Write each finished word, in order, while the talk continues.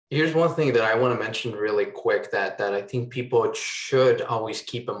Here's one thing that I want to mention really quick that I think people should always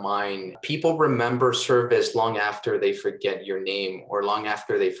keep in mind. People remember service long after they forget your name or long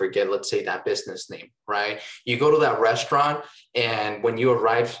after they forget, let's say, that business name, right? You go to that restaurant and when you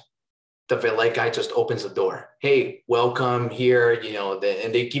arrive, the valet guy just opens the door. Hey, welcome here,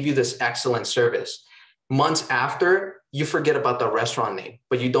 and they give you this excellent service. Months after, you forget about the restaurant name,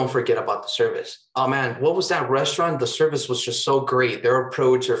 but you don't forget about the service. Oh man, what was that restaurant? The service was just so great. Their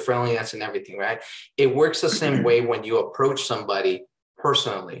approach, their friendliness and everything, right? It works the same way when you approach somebody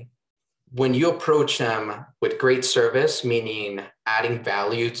personally. When you approach them with great service, meaning adding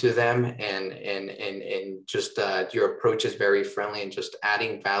value to them and just your approach is very friendly and just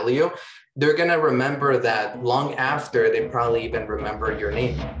adding value, they're going to remember that long after they probably even remember your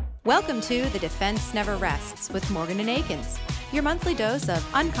name. Welcome to The Defense Never Rests with Morgan and Akins, your monthly dose of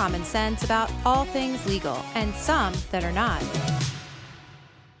uncommon sense about all things legal and some that are not.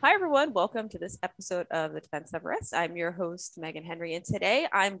 Hi, everyone. Welcome to this episode of The Defense Never Rests. I'm your host, Megan Henry, and today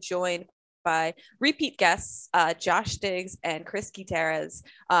I'm joined by repeat guests, Josh Diggs and Chris Gutierrez.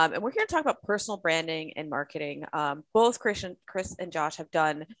 And we're here to talk about personal branding and marketing. Both Chris and Josh have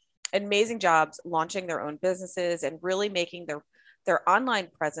done amazing jobs launching their own businesses and really making their online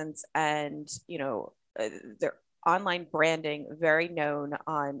presence and, their online branding very known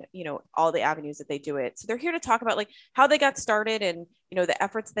on, all the avenues that they do it. So they're here to talk about how they got started and, the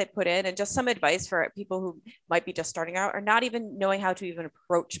efforts they put in and just some advice for people who might be just starting out or not even knowing how to even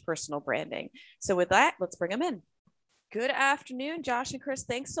approach personal branding. So with that, let's bring them in. Good afternoon, Josh and Chris.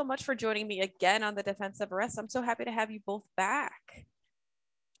 Thanks so much for joining me again on The Defense Never Rests. I'm so happy to have you both back.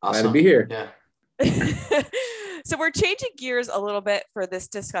 Awesome. Glad to be here. Yeah. So we're changing gears a little bit for this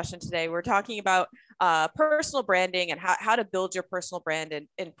discussion today. We're talking about personal branding and how to build your personal brand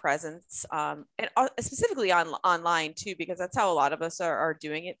and presence, and specifically online too, because that's how a lot of us are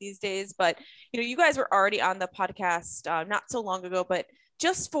doing it these days. But, you guys were already on the podcast not so long ago, but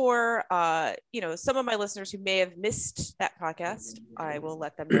just for, some of my listeners who may have missed that podcast, I will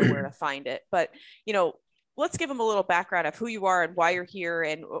let them know where to find it. But, let's give them a little background of who you are and why you're here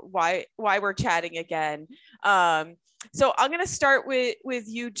and why we're chatting again. So I'm going to start with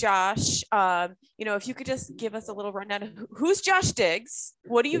you, Josh. If you could just give us a little rundown of who's Josh Diggs,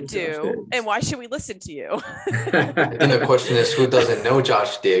 what do you do, and why should we listen to you? I think the question is, who doesn't know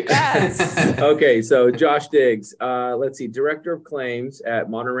Josh Diggs? Yes. Okay, so Josh Diggs, let's see, Director of Claims at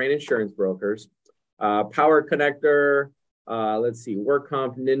Modern Rain Insurance Brokers, Power Connector, let's see, Work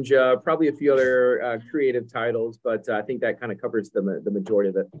Comp Ninja, probably a few other creative titles, but I think that kind of covers the majority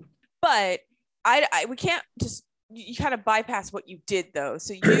of it. But we can't just, you kind of bypass what you did though.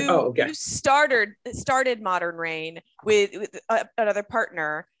 So you you started Modern Rain with another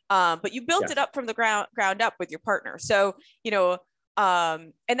partner, but you built it up from the ground up with your partner. So,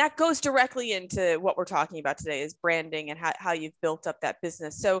 and that goes directly into what we're talking about today is branding and how you've built up that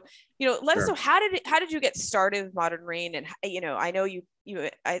business. So, let us know, how did you get started with Modern Rain? And, I know you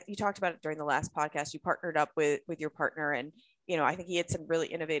talked about it during the last podcast, you partnered up with your partner and, I think he had some really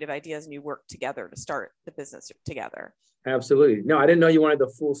innovative ideas and you worked together to start the business together. Absolutely. No, I didn't know you wanted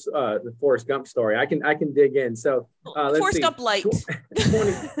the Forrest Gump story. I can dig in. So let's Forrest see. Gump light.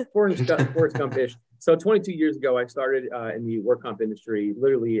 Forrest Gump-ish. So 22 years ago, I started in the work comp industry,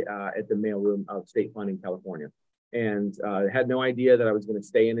 literally at the mailroom of State Fund in California. And had no idea that I was going to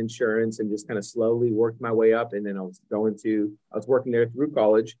stay in insurance and just kind of slowly worked my way up. And then I was working there through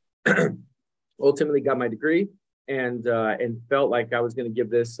college, ultimately got my degree and felt like I was going to give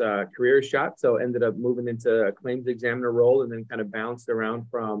this career a shot. So ended up moving into a claims examiner role and then kind of bounced around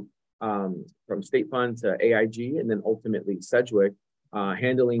from State Fund to AIG and then ultimately Sedgwick,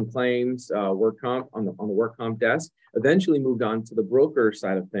 handling claims, work comp on the work comp desk. Eventually moved on to the broker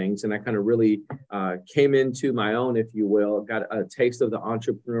side of things, and I kind of really came into my own, if you will. Got a taste of the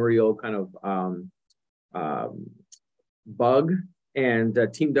entrepreneurial kind of bug, and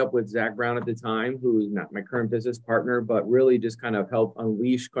teamed up with Zach Brown at the time, who's not my current business partner, but really just kind of helped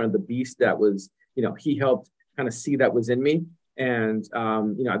unleash kind of the beast that was, he helped kind of see that was in me. And,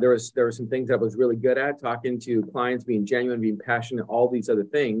 there were some things that I was really good at, talking to clients, being genuine, being passionate, all these other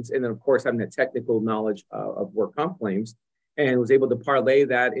things. And then, of course, having that technical knowledge of work comp claims, and was able to parlay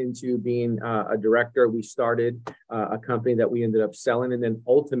that into being a director. We started a company that we ended up selling and then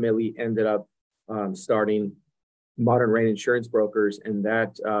ultimately ended up starting Modern Rain Insurance Brokers. And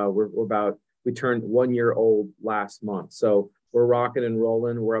that we turned 1 year old last month. So we're rocking and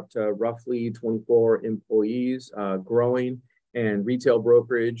rolling. We're up to roughly 24 employees, growing, and retail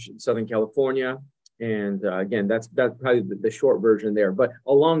brokerage in Southern California. And again, that's probably the short version there. But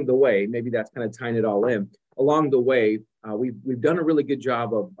along the way, maybe that's kind of tying it all in. Along the way, we've done a really good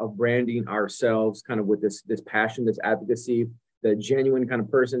job of branding ourselves kind of with this passion, this advocacy. The genuine kind of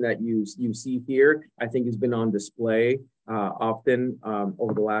person that you see here, I think, has been on display often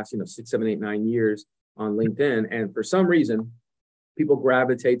over the last 6, 7, 8, 9 years on LinkedIn. And for some reason, people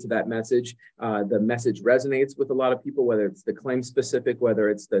gravitate to that message. The message resonates with a lot of people, whether it's the claim specific, whether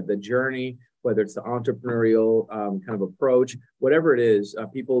it's the journey, whether it's the entrepreneurial kind of approach, whatever it is,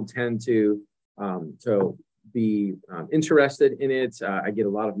 people tend to be interested in it. I get a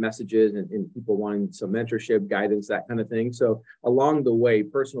lot of messages and people wanting some mentorship, guidance, that kind of thing. So along the way,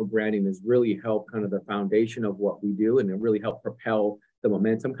 personal branding has really helped kind of the foundation of what we do, and it really helped propel the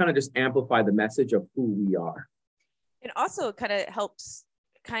momentum, kind of just amplify the message of who we are. It also kind of helps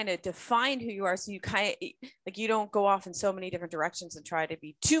kind of define who you are. So you kind of like, you don't go off in so many different directions and try to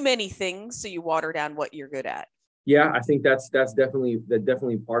be too many things. So you water down what you're good at. Yeah, I think that's definitely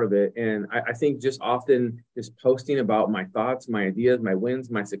part of it. And I think just often just posting about my thoughts, my ideas, my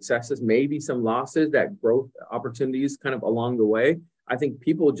wins, my successes, maybe some losses, that growth opportunities kind of along the way. I think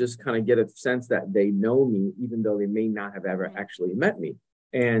people just kind of get a sense that they know me, even though they may not have ever actually met me.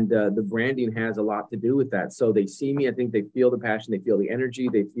 And the branding has a lot to do with that. So they see me, I think they feel the passion, they feel the energy,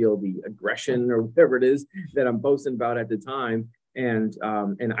 they feel the aggression or whatever it is that I'm posting about at the time. And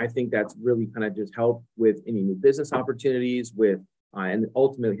I think that's really kind of just helped with any new business opportunities and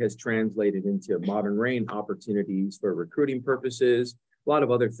ultimately has translated into Modern Rain opportunities for recruiting purposes, a lot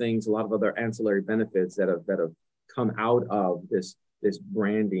of other things, a lot of other ancillary benefits that have come out of this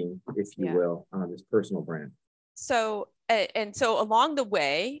branding, if you will, this personal brand. So along the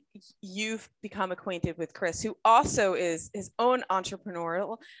way, you've become acquainted with Chris, who also is his own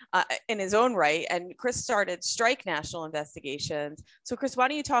entrepreneurial in his own right. And Chris started Strike National Investigations. So Chris, why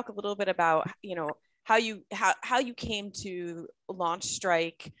don't you talk a little bit about, how you came to launch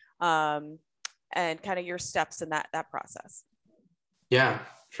Strike and kind of your steps in that process? Yeah,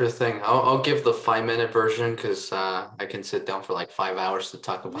 sure thing. I'll give the 5-minute version because I can sit down for like 5 hours to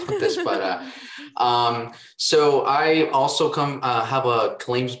talk about this. But so I also have a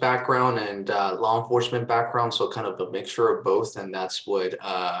claims background and law enforcement background, so kind of a mixture of both, and that's what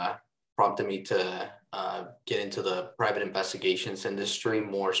prompted me to get into the private investigations industry,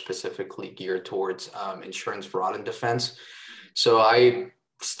 more specifically geared towards insurance fraud and defense. So I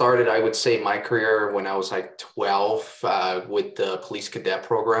started, I would say, my career when I was like 12 with the police cadet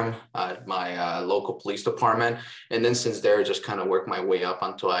program at my local police department. And then since there, just kind of worked my way up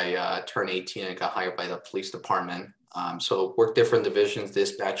until I turned 18 and got hired by the police department. So worked different divisions,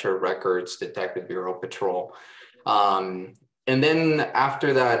 dispatcher, records, detective bureau, patrol. And then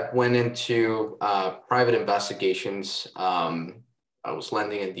after that, went into private investigations. I was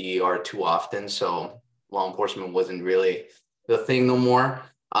landing in DER too often, so law enforcement wasn't really the thing no more.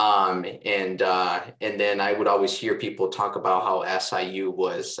 And then I would always hear people talk about how SIU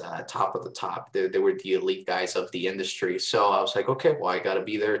was top of the top. They were the elite guys of the industry. So I was like, okay, well, I got to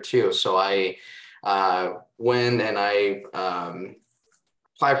be there too. So I went and I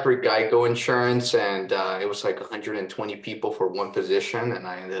applied for Geico Insurance, and it was like 120 people for one position, and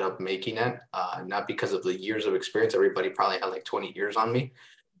I ended up making it, not because of the years of experience. Everybody probably had like 20 years on me.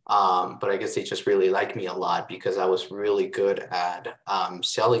 But I guess they just really liked me a lot because I was really good at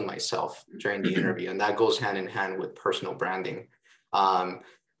selling myself during the interview. And that goes hand in hand with personal branding.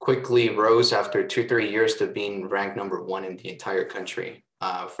 Quickly rose after 2-3 years to being ranked #1 in the entire country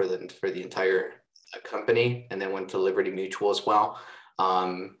for the entire company, and then went to Liberty Mutual as well.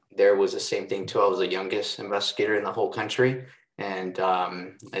 There was the same thing too. I was the youngest investigator in the whole country. And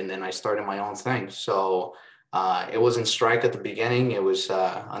then I started my own thing. So it wasn't Strike at the beginning. It was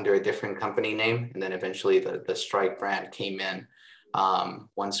under a different company name. And then eventually the Strike brand came in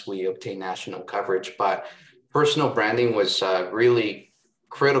once we obtained national coverage. But personal branding was really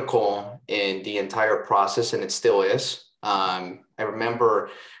critical in the entire process, and it still is. I remember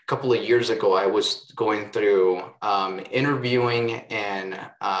a couple of years ago, I was going through interviewing and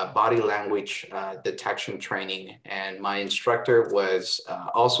body language detection training. And my instructor was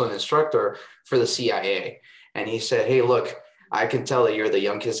also an instructor for the CIA. And he said, hey, look, I can tell that you're the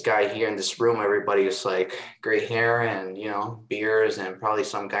youngest guy here in this room. Everybody is like gray hair and, beards and probably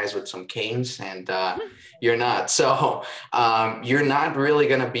some guys with some canes, and you're not. So you're not really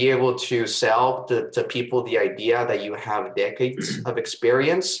going to be able to sell to people the idea that you have decades of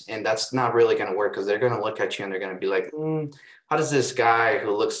experience. And that's not really going to work, because they're going to look at you and they're going to be like, how does this guy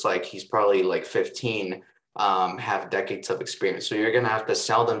who looks like he's probably like 15 have decades of experience? So you're going to have to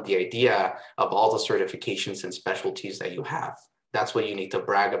sell them the idea of all the certifications and specialties that you have. That's what you need to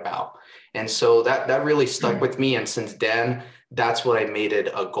brag about. And so that really stuck with me. And since then, that's what I made it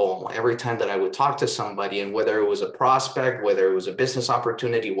a goal. Every time that I would talk to somebody, and whether it was a prospect, whether it was a business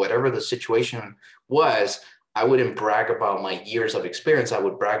opportunity, whatever the situation was, I wouldn't brag about my years of experience. I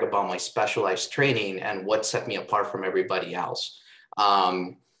would brag about my specialized training and what set me apart from everybody else.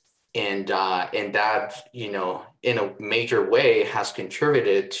 And that, in a major way has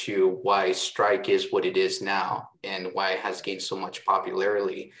contributed to why Strike is what it is now and why it has gained so much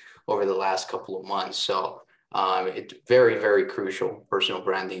popularity over the last couple of months. So it's very, very crucial, personal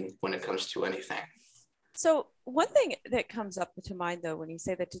branding, when it comes to anything. So one thing that comes up to mind, though, when you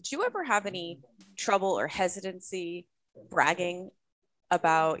say that, did you ever have any trouble or hesitancy bragging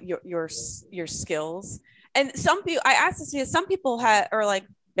about your skills? And some people, I asked this because some people are like,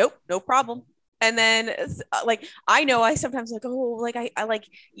 nope, no problem. And then like, I know I sometimes like, oh, like I like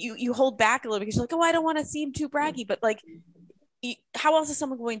you hold back a little because you're like, oh, I don't want to seem too braggy, but like, how else is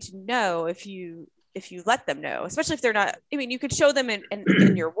someone going to know if you let them know, especially if they're not, I mean, you could show them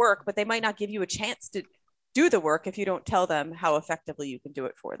in your work, but they might not give you a chance to do the work if you don't tell them how effectively you can do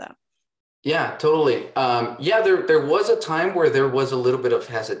it for them. Yeah, totally. There was a time where there was a little bit of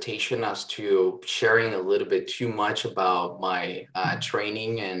hesitation as to sharing a little bit too much about my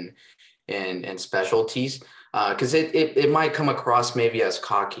training and specialties, because it might come across maybe as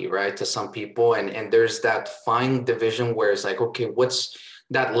cocky, right, to some people. And there's that fine division where it's like, okay, what's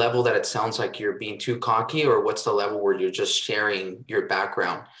that level that it sounds like you're being too cocky, or what's the level where you're just sharing your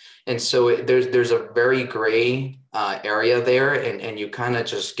background? And so there's a very gray area there, and you kind of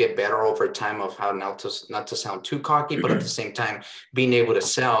just get better over time of how not to sound too cocky, but at the same time being able to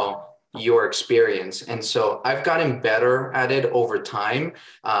sell your experience. And so I've gotten better at it over time.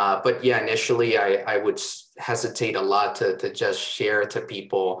 But yeah, initially I would hesitate a lot to just share to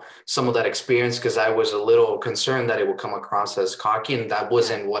people some of that experience, because I was a little concerned that it would come across as cocky, and that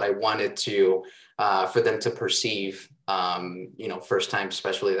wasn't what I wanted to for them to perceive. First time,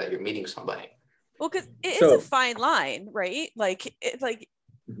 especially that you're meeting somebody. Well, because it is a fine line, right? Like it's like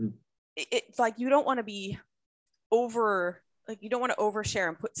it's like you don't want to be you don't want to overshare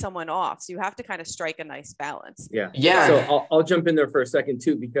and put someone off. So you have to kind of strike a nice balance. Yeah. So I'll jump in there for a second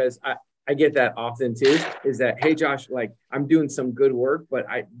too, because I get that often too, is that, hey, Josh, like I'm doing some good work, but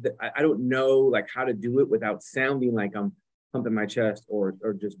I don't know like how to do it without sounding like I'm pumping my chest or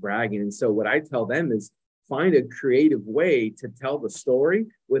just bragging. And so what I tell them is find a creative way to tell the story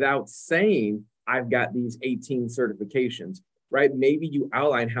without saying, I've got these 18 certifications, right? Maybe you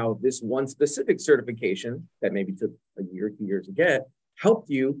outline how this one specific certification that maybe took a year, 2 years to get, helped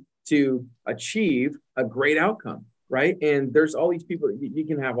you to achieve a great outcome, right? And there's all these people, you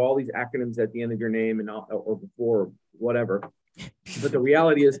can have all these acronyms at the end of your name and or before, whatever. But the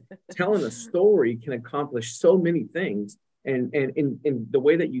reality is telling a story can accomplish so many things. And in the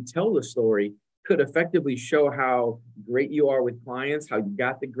way that you tell the story could effectively show how great you are with clients, how you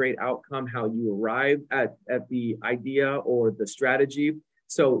got the great outcome, how you arrived at the idea or the strategy.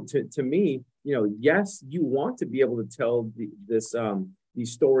 So to me, yes, you want to be able to tell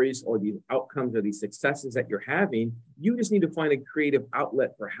these stories or these outcomes or these successes that you're having. You just need to find a creative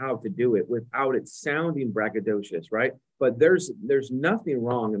outlet for how to do it without it sounding braggadocious, right? But there's nothing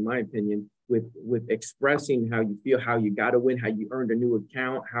wrong, in my opinion, with expressing how you feel, how you got to win, how you earned a new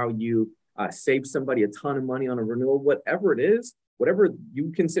account, how you save somebody a ton of money on a renewal, whatever it is, whatever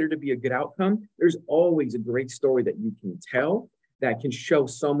you consider to be a good outcome, there's always a great story that you can tell that can show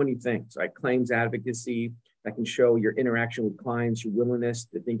so many things, right? Claims advocacy, that can show your interaction with clients, your willingness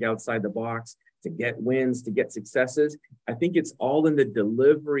to think outside the box, to get wins, to get successes. I think it's all in the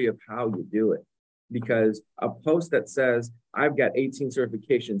delivery of how you do it. Because a post that says, I've got 18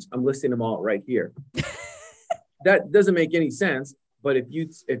 certifications, I'm listing them all right here. That doesn't make any sense. But if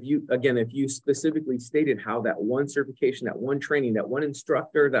you specifically stated how that one certification, that one training, that one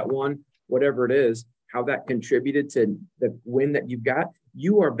instructor, that one, whatever it is, how that contributed to the win that you've got,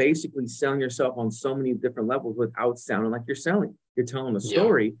 you are basically selling yourself on so many different levels without sounding like you're selling. You're telling a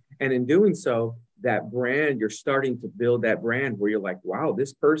story. Yeah. And in doing so, that brand, you're starting to build that brand where you're like, wow,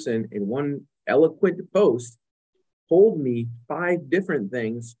 this person in one eloquent post told me 5 different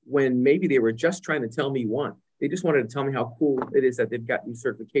things when maybe they were just trying to tell me one. They just wanted to tell me how cool it is that they've got these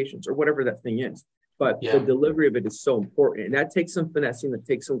certifications or whatever that thing is. But the delivery of it is so important. And that takes some finessing, that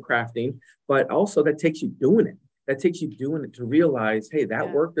takes some crafting, but also that takes you doing it. That takes you doing it to realize, hey,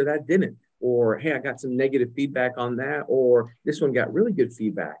 that worked or that didn't. Or, hey, I got some negative feedback on that. Or this one got really good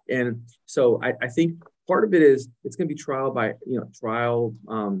feedback. And so I think part of it is it's going to be trial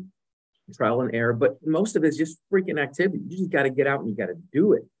and error, but most of it is just freaking activity. You just got to get out and you got to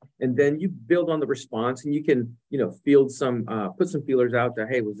do it. And then you build on the response, and you can, field some, put some feelers out there.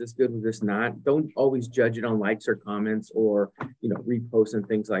 Hey, was this good? Was this not? Don't always judge it on likes or comments or, reposts and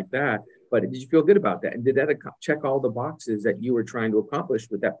things like that. But did you feel good about that? And did that check all the boxes that you were trying to accomplish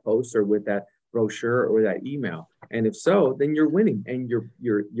with that post or with that brochure or that email? And if so, then you're winning, and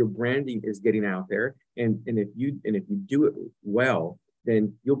your branding is getting out there. And if you do it well,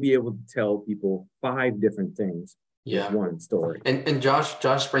 then you'll be able to tell people 5 different things. Yeah, one story. And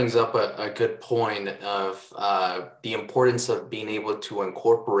Josh brings up a good point of the importance of being able to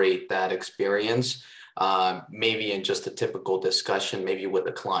incorporate that experience, maybe in just a typical discussion, maybe with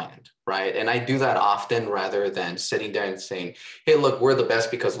a client, right? And I do that often rather than sitting there and saying, hey, look, we're the best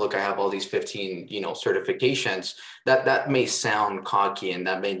because look, I have all these 15, certifications. That may sound cocky, and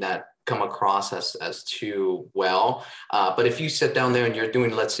that may not come across as too well. But if you sit down there and you're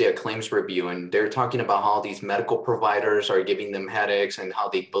doing, let's say, a claims review, and they're talking about how these medical providers are giving them headaches and how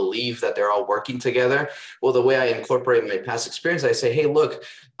they believe that they're all working together. Well, the way I incorporate my past experience, I say, hey, look,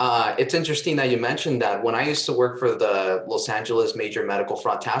 it's interesting that you mentioned that. When I used to work for the Los Angeles Major Medical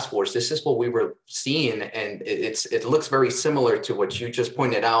Fraud Task Force, this is what we were seeing. And it looks very similar to what you just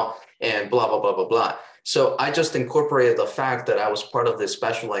pointed out, and blah, blah, blah, blah, blah. So I just incorporated the fact that I was part of this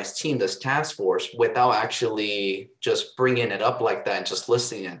specialized team, this task force, without actually just bringing it up like that and just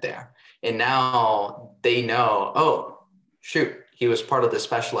listing it there. And now they know, oh, shoot, he was part of the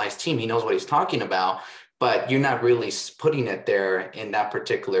specialized team. He knows what he's talking about, but you're not really putting it there in that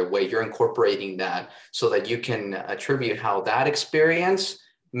particular way. You're incorporating that so that you can attribute how that experience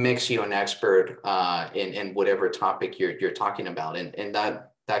makes you an expert in whatever topic you're talking about. And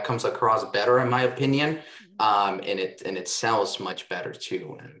that comes across better, in my opinion, and it sells much better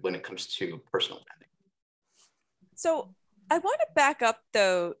too when it comes to personal branding. So I want to back up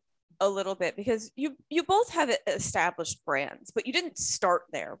though a little bit, because you both have established brands, but you didn't start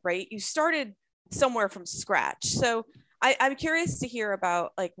there, right? You started somewhere from scratch. So I'm curious to hear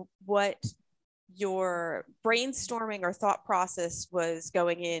about like what your brainstorming or thought process was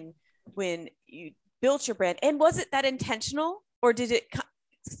going in when you built your brand, and was it that intentional, or did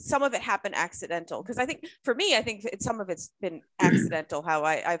some of it happen accidental? Because I think for me, some of it's been accidental, how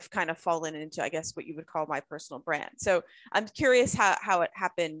I've kind of fallen into, I guess, what you would call my personal brand. So I'm curious how it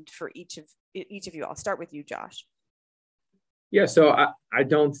happened for each of you. I'll start with you, Josh. Yeah, so I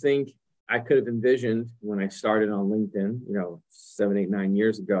don't think I could have envisioned when I started on LinkedIn, 7, 8, 9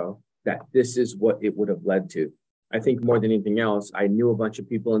 years ago, that this is what it would have led to. I think more than anything else, I knew a bunch of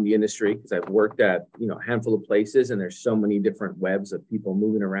people in the industry because I've worked at, a handful of places, and there's so many different webs of people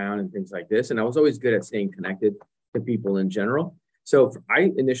moving around and things like this. And I was always good at staying connected to people in general. So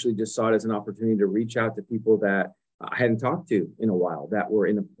I initially just saw it as an opportunity to reach out to people that I hadn't talked to in a while, that were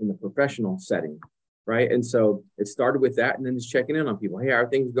in a professional setting, right? And so it started with that, and then just checking in on people. Hey, how are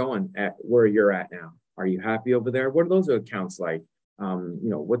things going at where you're at now? Are you happy over there? What are those accounts like?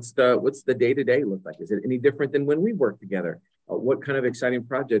 What's the day-to-day look like? Is it any different than when we worked together? What kind of exciting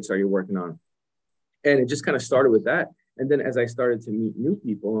projects are you working on? And it just kind of started with that. And then as I started to meet new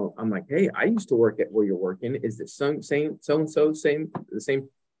people, I'm like, hey, I used to work at where you're working. Is it the same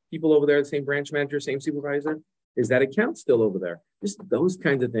people over there, the same branch manager, same supervisor? Is that account still over there? Just those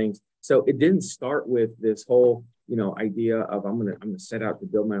kinds of things. So it didn't start with this whole, idea of I'm gonna set out to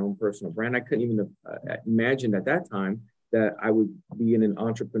build my own personal brand. I couldn't even imagine at that time that I would be in an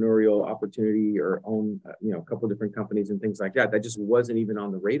entrepreneurial opportunity or own, a couple of different companies and things like that. That just wasn't even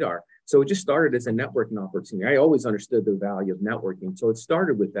on the radar. So it just started as a networking opportunity. I always understood the value of networking. So it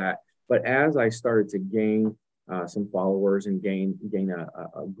started with that. But as I started to gain some followers and gain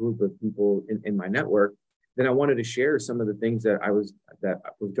a group of people in my network, then I wanted to share some of the things that was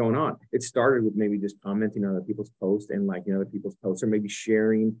going on. It started with maybe just commenting on other people's posts and liking other people's posts, or maybe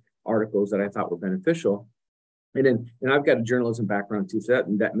sharing articles that I thought were beneficial. And I've got a journalism background too, so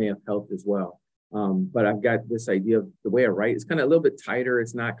that may have helped as well. But I've got this idea of the way I write. It's kind of a little bit tighter.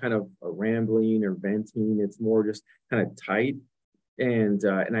 It's not kind of a rambling or venting. It's more just kind of tight. And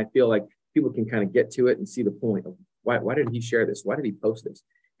I feel like people can kind of get to it and see the point of why did he share this? Why did he post this?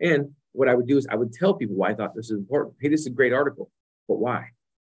 And what I would do is I would tell people why I thought this is important. Hey, this is a great article, but why?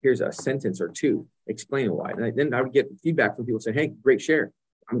 Here's a sentence or two explaining why. And then I would get feedback from people saying, hey, great share.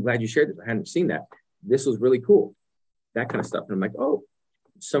 I'm glad you shared this. I hadn't seen that. This was really cool. That kind of stuff. And I'm like, oh,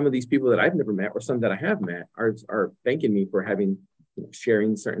 some of these people that I've never met or some that I have met are thanking me for having,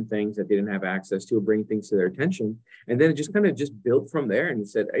 sharing certain things that they didn't have access to or bring things to their attention. And then it just kind of built from there and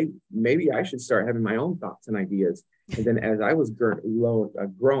said, hey, maybe I should start having my own thoughts and ideas. And then as I was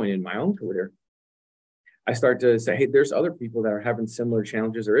growing in my own career, I started to say, hey, there's other people that are having similar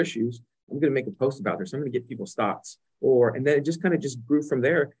challenges or issues. I'm going to make a post about this. I'm going to get people's thoughts. and then it just kind of just grew from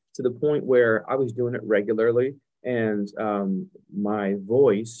there to the point where I was doing it regularly, and my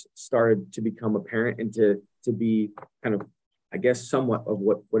voice started to become apparent and to be kind of, I guess, somewhat of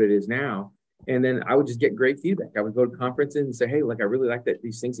what it is now. And then I would just get great feedback. I would go to conferences and say, hey, like, I really like that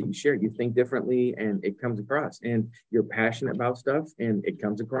these things that you share, you think differently and it comes across, and you're passionate about stuff and it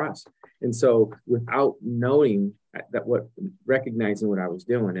comes across. And so without knowing that, recognizing what I was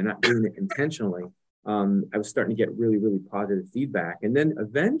doing and not doing it intentionally, I was starting to get really, really positive feedback. And then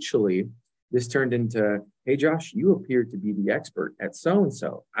eventually this turned into, hey, Josh, you appear to be the expert at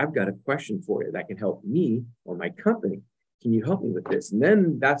so-and-so. I've got a question for you that can help me or my company. Can you help me with this? And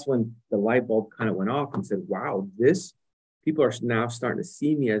then that's when the light bulb kind of went off and said, wow, people are now starting to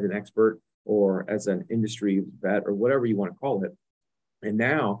see me as an expert or as an industry vet or whatever you want to call it. And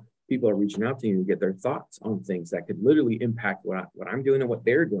now people are reaching out to you to get their thoughts on things that could literally impact what I'm doing and what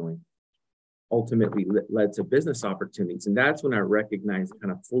they're doing, ultimately led to business opportunities. And that's when I recognized,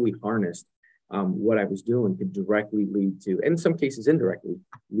 kind of fully harnessed what I was doing could directly lead to, and in some cases indirectly,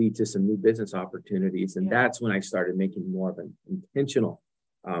 lead to some new business opportunities. And that's when I started making more of an intentional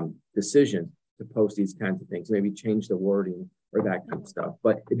decision to post these kinds of things, maybe change the wording or that kind of stuff.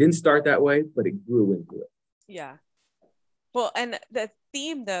 But it didn't start that way, but it grew into it. Yeah. Well, and the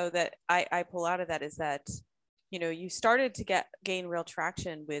theme, though, that I pull out of that is that, you started to gain real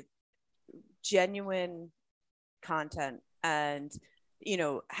traction with genuine content and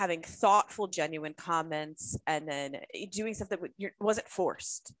having thoughtful, genuine comments, and then doing stuff that wasn't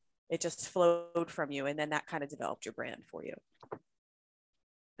forced. It just flowed from you. And then that kind of developed your brand for you.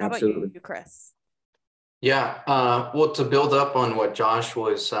 How Absolutely. about you, Chris? Yeah. Well, to build up on what Josh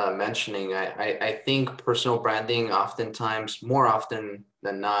was mentioning, I think personal branding oftentimes, more often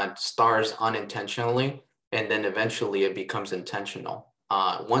than not, starts unintentionally, and then eventually it becomes intentional.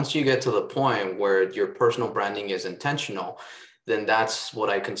 Once you get to the point where your personal branding is intentional, then that's what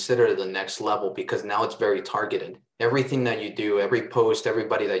I consider the next level, because now it's very targeted. Everything that you do, every post,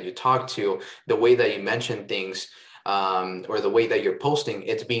 everybody that you talk to, the way that you mention things, or the way that you're posting,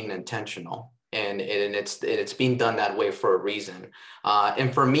 it's being intentional. And it's being done that way for a reason.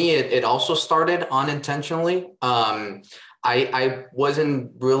 And for me, it also started unintentionally. I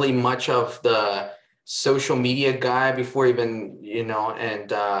wasn't really much of the social media guy before even,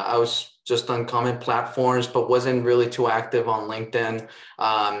 and I was just on common platforms, but wasn't really too active on LinkedIn.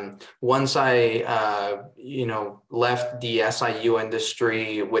 Once I, left the SIU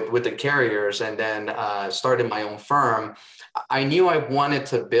industry with the carriers and then started my own firm, I knew I wanted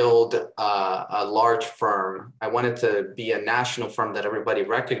to build a large firm. I wanted to be a national firm that everybody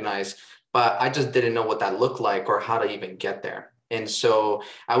recognized, but I just didn't know what that looked like or how to even get there. And so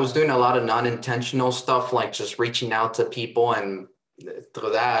I was doing a lot of non-intentional stuff, like just reaching out to people, and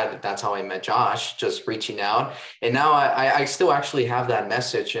through that's how I met Josh, just reaching out. And now I still actually have that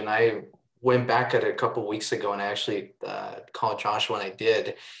message. And I went back at it a couple of weeks ago and I actually called Josh when I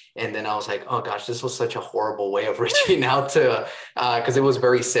did. And then I was like, oh gosh, this was such a horrible way of reaching out to, because it was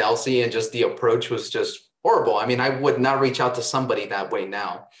very salesy and just the approach was just horrible. I mean, I would not reach out to somebody that way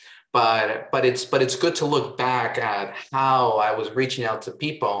now. But it's good to look back at how I was reaching out to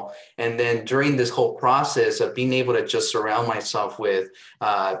people. And then during this whole process of being able to just surround myself with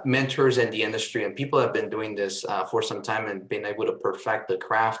mentors in the industry and people that have been doing this for some time and been able to perfect the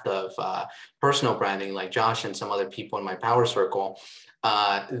craft of personal branding, like Josh and some other people in my power circle,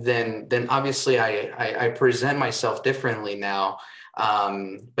 then obviously I present myself differently now,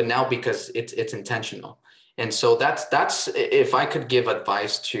 but now because it's intentional. And so that's if I could give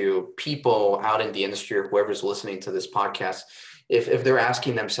advice to people out in the industry or whoever's listening to this podcast, if they're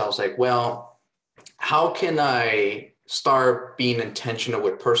asking themselves like, well, how can I start being intentional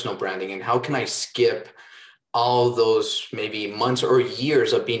with personal branding, and how can I skip all those maybe months or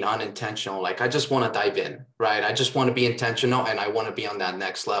years of being unintentional? Like, I just want to dive in, right? I just want to be intentional and I want to be on that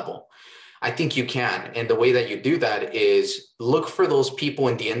next level. I think you can. And the way that you do that is look for those people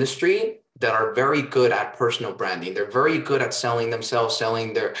in the industry that are very good at personal branding. They're very good at selling themselves,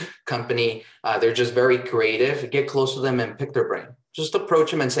 selling their company. They're just very creative. Get close to them and pick their brain. Just approach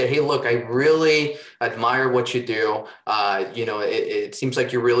them and say, hey, look, I really admire what you do. It seems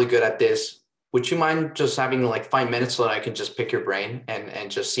like you're really good at this. Would you mind just having like 5 minutes so that I can just pick your brain and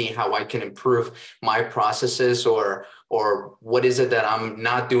just see how I can improve my processes, or what is it that I'm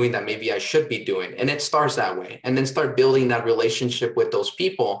not doing that maybe I should be doing? And it starts that way, and then start building that relationship with those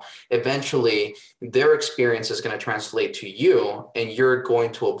people. Eventually, their experience is going to translate to you, and you're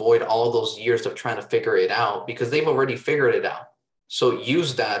going to avoid all those years of trying to figure it out because they've already figured it out. So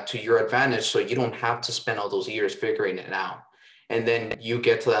use that to your advantage so you don't have to spend all those years figuring it out. And then you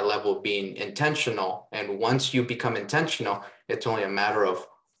get to that level of being intentional. And once you become intentional, it's only a matter of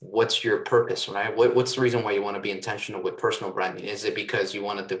what's your purpose, right? What's the reason why you want to be intentional with personal branding? Is it because you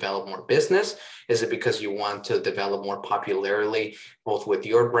want to develop more business? Is it because you want to develop more popularity, both with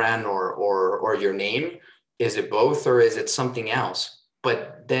your brand or your name? Is it both, or is it something else?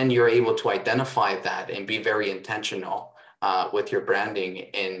 But then you're able to identify that and be very intentional with your branding,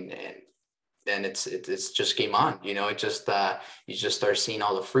 and then it's just game on. You know, it just you just start seeing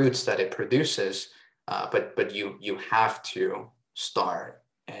all the fruits that it produces. But you have to start.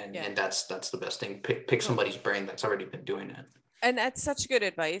 And that's the best thing. Pick somebody's brain that's already been doing it. And that's such good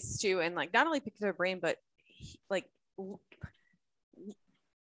advice too. And like, not only pick their brain, but like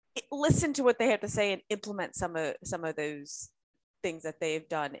listen to what they have to say and implement some of those things that they've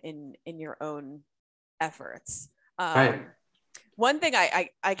done in your own efforts. Right. One thing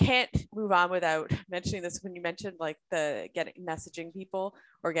I can't move on without mentioning this, when you mentioned like the messaging people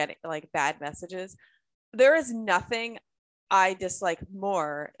or getting like bad messages, there is nothing I dislike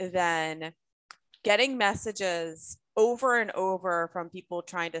more than getting messages over and over from people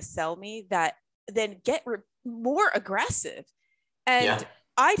trying to sell me that then get more aggressive. And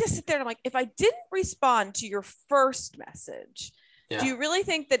I just sit there and I'm like, if I didn't respond to your first message, do you really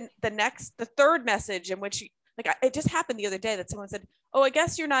think that the third message in which it just happened the other day that someone said, oh, I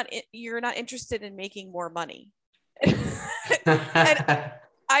guess you're not interested in making more money. And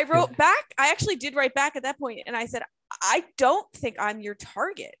I wrote back, I actually did write back at that point, and I said, I don't think I'm your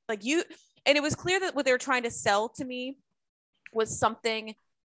target. Like you, and it was clear that what they were trying to sell to me was something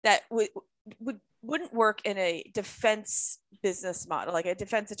that wouldn't work in a defense business model, like a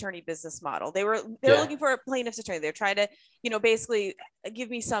defense attorney business model. They were looking for a plaintiff's attorney. They're trying to, basically give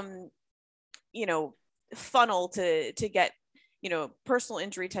me some, funnel to get, personal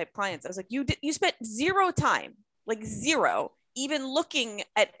injury type clients. I was like, you spent zero time, like zero, even looking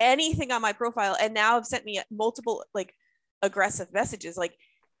at anything on my profile, and now have sent me multiple like aggressive messages, like,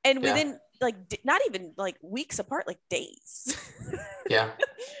 and within like not even like weeks apart, like days.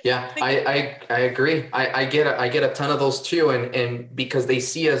 I agree. I get a ton of those too, and because they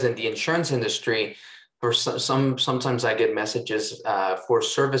see us in the insurance industry, or sometimes I get messages for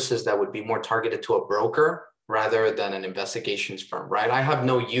services that would be more targeted to a broker rather than an investigations firm, right? I have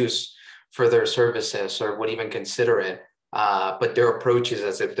no use for their services or would even consider it. But their approach is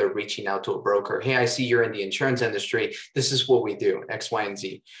as if they're reaching out to a broker. Hey, I see you're in the insurance industry. This is what we do, X, Y, and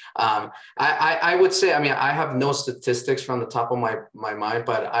Z. I would say, I have no statistics from the top of my mind,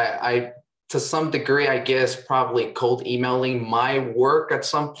 but I to some degree, I guess, probably cold emailing might work at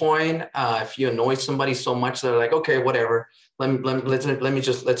some point. If you annoy somebody so much, they're like, okay, whatever.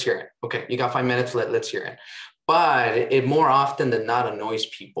 Let's hear it. Okay, you got 5 minutes. Let's hear it. But it more often than not annoys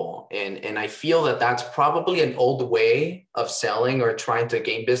people. And I feel that that's probably an old way of selling or trying to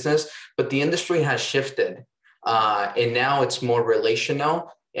gain business, but the industry has shifted. And now it's more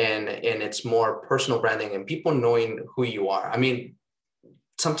relational and it's more personal branding and people knowing who you are.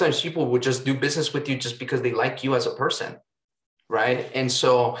 Sometimes people would just do business with you just because they like you as a person, right? And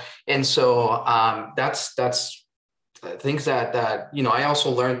so that's things that I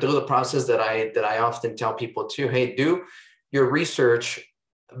also learned through the process that I often tell people too. Hey, do your research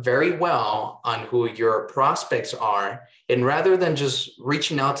very well on who your prospects are, and rather than just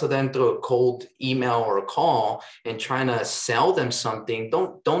reaching out to them through a cold email or a call and trying to sell them something,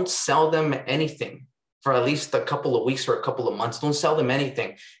 don't sell them anything for at least a couple of weeks or a couple of months. Don't sell them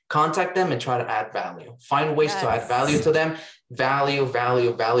anything. Contact them and try to add value. Find ways to add value to them. Value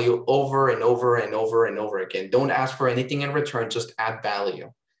over and over and over and over again. Don't ask for anything in return. Just add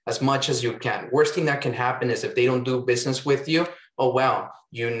value as much as you can. Worst thing that can happen is if they don't do business with you, oh, well,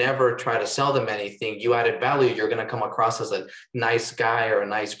 you never try to sell them anything. You added value. You're going to come across as a nice guy or a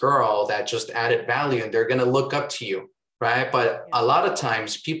nice girl that just added value, and they're going to look up to you. Right. But a lot of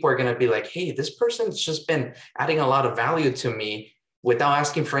times people are going to be like, hey, this person's just been adding a lot of value to me without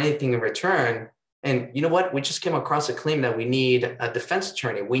asking for anything in return. And you know what? We just came across a claim that we need a defense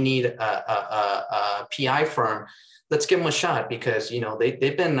attorney. We need a PI firm. Let's give them a shot because,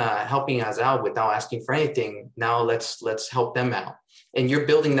 they've been helping us out without asking for anything. Now let's help them out. And you're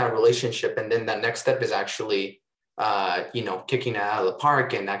building that relationship. And then that next step is actually, kicking it out of the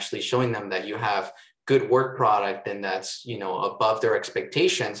park and actually showing them that you have good work product and that's, above their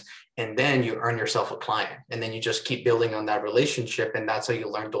expectations. And then you earn yourself a client, and then you just keep building on that relationship. And that's how you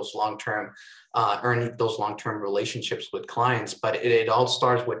learn those earn those long-term relationships with clients. But it all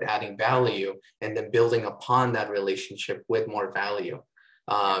starts with adding value and then building upon that relationship with more value.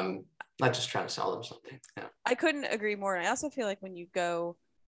 Not just trying to sell them something. Yeah. I couldn't agree more. And I also feel like when you go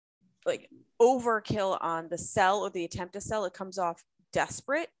like overkill on the sell or the attempt to sell. It comes off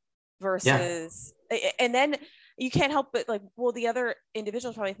desperate versus, and then you can't help but like, well, the other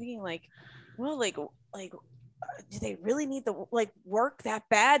individual's probably thinking like, well, like do they really need the like work that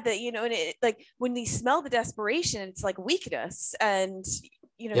bad that, you know, and it, like when they smell the desperation, it's like weakness, and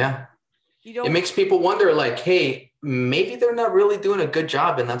you know, you don't. It makes people wonder like, hey, maybe they're not really doing a good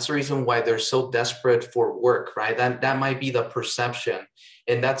job, and that's the reason why they're so desperate for work, right? That might be the perception,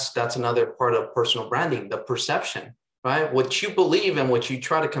 and that's another part of personal branding, the perception, right? What you believe and what you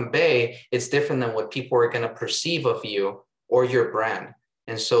try to convey is different than what people are going to perceive of you or your brand.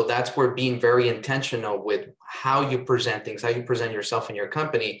 And so that's where being very intentional with how you present things, how you present yourself and your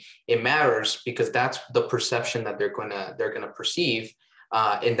company, it matters, because that's the perception that they're gonna perceive.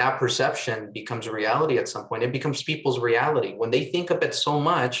 And that perception becomes a reality at some point. It becomes people's reality. When they think of it so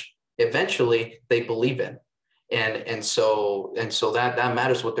much, eventually they believe it. And so that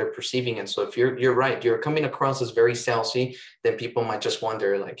matters what they're perceiving. And so if you're right, you're coming across as very salesy, then people might just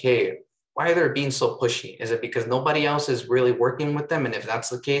wonder like, hey, why are they being so pushy? Is it because nobody else is really working with them? And if that's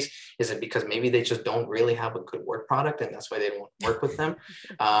the case, is it because maybe they just don't really have a good work product and that's why they don't work with them?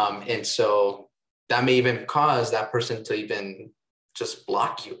 And so that may even cause that person to even just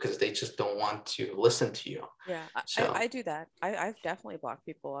block you because they just don't want to listen to you. Yeah, so, I do that. I've definitely blocked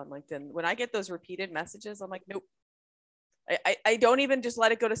people on LinkedIn. When I get those repeated messages, I'm like, nope. I don't even just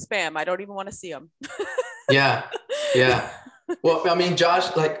let it go to spam. I don't even want to see them. Yeah. Well, I mean,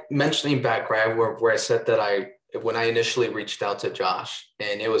 Josh, like mentioning back, right, where I said that when I initially reached out to Josh,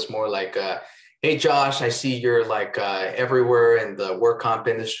 and it was more like, hey, Josh, I see you're like everywhere in the work comp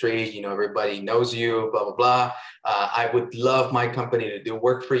industry. You know, everybody knows you, blah, blah, blah. I would love my company to do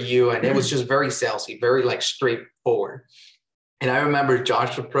work for you. And it was just very salesy, very like straightforward. And I remember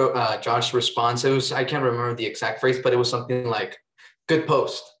Josh's response. It was, I can't remember the exact phrase, but it was something like, good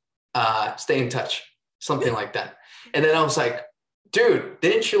post, stay in touch, something like that. And then I was like, dude,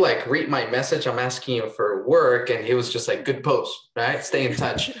 didn't you like read my message? I'm asking you for work. And he was just like, good post, right? Stay in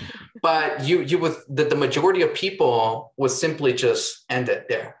touch. But you would, the majority of people would simply just end it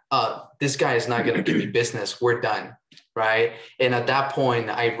there. This guy is not going to give me business. We're done, right? And at that point,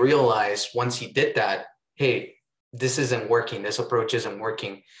 I realized once he did that, hey, this isn't working. This approach isn't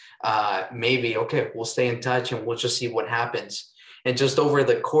working. Maybe, okay, we'll stay in touch and we'll just see what happens. And just over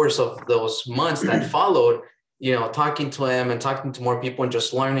the course of those months that followed, you know, talking to him and talking to more people and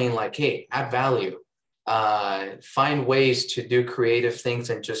just learning like, hey, add value, find ways to do creative things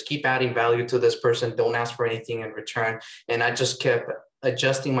and just keep adding value to this person. Don't ask for anything in return. And I just kept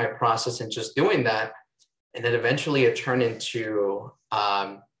adjusting my process and just doing that. And then eventually it turned into,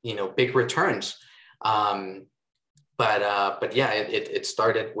 you know, big returns. But yeah, it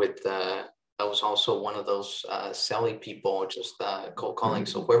started with, I was also one of those selling people, just cold calling.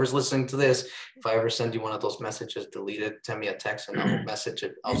 So whoever's listening to this, if I ever send you one of those messages, delete it, send me a text and I'll message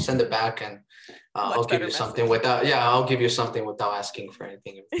it. I'll send it back and I'll give you something without, I'll give you something without asking for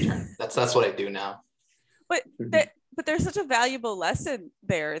anything in return. That's what I do now. But there's such a valuable lesson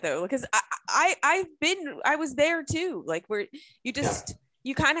there though, because I was there too. Like where you just,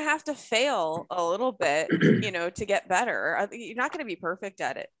 you kind of have to fail a little bit, you know, to get better. You're not going to be perfect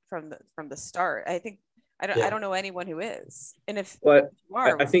at it from the start. I think I don't know anyone who is. And if you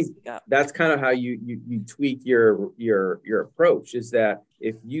are, I think that's kind of how you tweak your approach, is that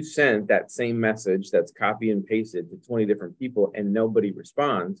if you send that same message that's copy and pasted to 20 different people and nobody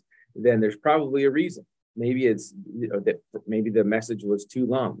responds, then there's probably a reason. Maybe it's, you know, that maybe the message was too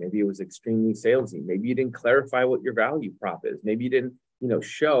long. Maybe it was extremely salesy. Maybe you didn't clarify what your value prop is. Maybe you didn't, you know,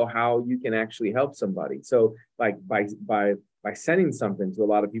 show how you can actually help somebody. So like by sending something to a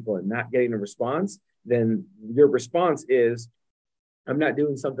lot of people and not getting a response, then your response is, I'm not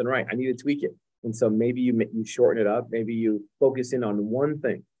doing something right. I need to tweak it. And so maybe you shorten it up. Maybe you focus in on one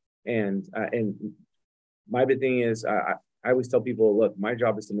thing. And my big thing is, I always tell people, look, my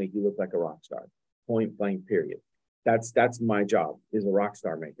job is to make you look like a rock star, point blank, period. That's my job, is a rock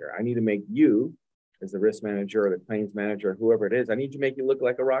star maker. I need to make you, as the risk manager or the claims manager, or whoever it is, I need to make you look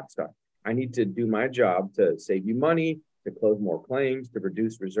like a rock star. I need to do my job to save you money, to close more claims, to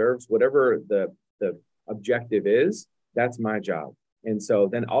reduce reserves, whatever the objective is, that's my job. And so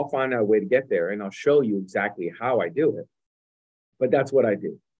then I'll find out a way to get there and I'll show you exactly how I do it. But that's what I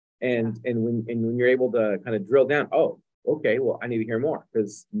do. And when you're able to kind of drill down, oh, okay, well, I need to hear more,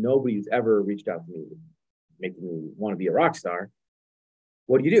 because nobody's ever reached out to me making me want to be a rock star.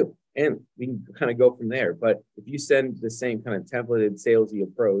 What do? And we can kind of go from there. But if you send the same kind of templated salesy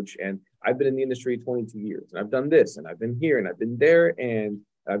approach, and I've been in the industry 22 years, and I've done this, and I've been here, and I've been there, and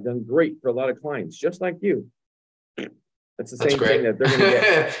I've done great for a lot of clients, just like you. That's the That's same great. thing that they're going to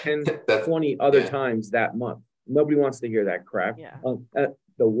get 10, That's 20 other yeah. times that month. Nobody wants to hear that crap. Yeah.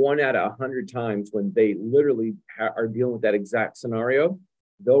 The 1 out of 100 times when they literally are dealing with that exact scenario,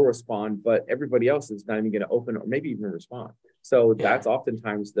 they'll respond, but everybody else is not even going to open or maybe even respond. So that's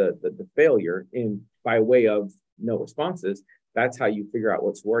oftentimes the failure in by way of no responses. That's how you figure out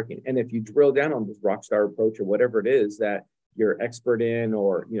what's working. And if you drill down on this rockstar approach or whatever it is that you're expert in,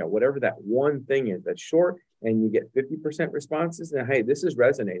 or whatever that one thing is that's short, and you get 50% responses, then hey, this is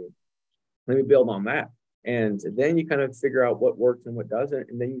resonating. Let me build on that. And then you kind of figure out what works and what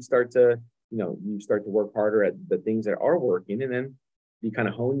doesn't. And then you start to work harder at the things that are working. And then you kind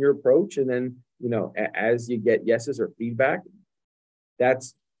of hone your approach. And then, as you get yeses or feedback,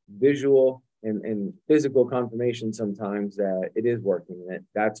 that's visual and physical confirmation sometimes that it is working. And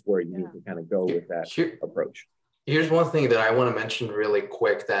that's where you need to kind of go with that approach. Here's one thing that I want to mention really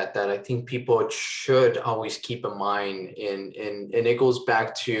quick that I think people should always keep in mind. And it goes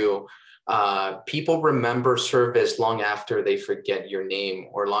back to people remember service long after they forget your name,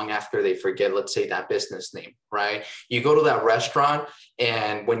 or long after they forget, let's say, that business name, right? You go to that restaurant,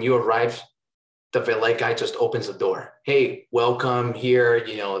 and when you arrive, the valet guy just opens the door. Hey, welcome here,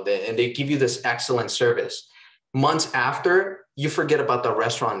 and they give you this excellent service. Months after, you forget about the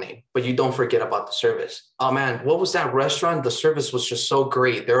restaurant name, but you don't forget about the service. Oh man, what was that restaurant? The service was just so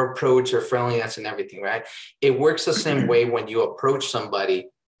great. Their approach, their friendliness and everything, right? It works the same way when you approach somebody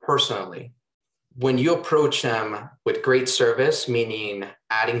personally. When you approach them with great service, meaning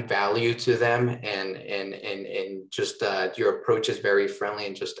adding value to them, and just your approach is very friendly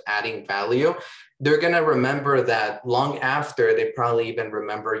and just adding value, they're going to remember that long after. They probably even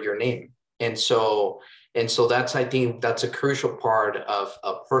remember your name. And so I think that's a crucial part of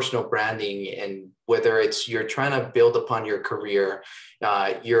personal branding. And whether it's you're trying to build upon your career,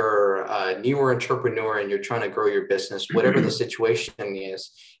 you're a newer entrepreneur and you're trying to grow your business, whatever the situation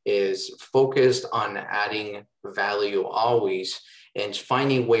is focused on adding value always, and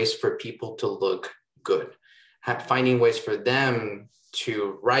finding ways for people to look good, finding ways for them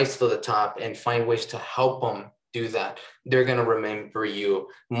to rise to the top, and find ways to help them do that. They're going to remember you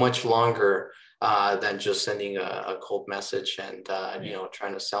much longer than just sending a cold message and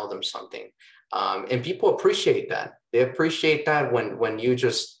trying to sell them something. And people appreciate that. They appreciate that when you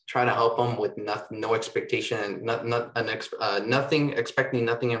just try to help them with no expectation, nothing, expecting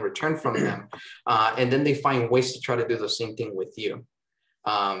nothing in return from them. And then they find ways to try to do the same thing with you.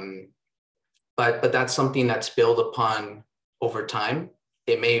 But that's something that's built upon over time.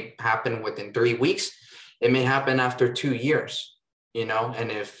 It may happen within 3 weeks. It may happen after 2 years, and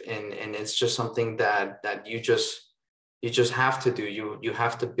it's just something that you just have to do. You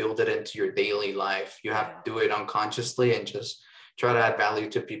have to build it into your daily life. You have to do it unconsciously and just try to add value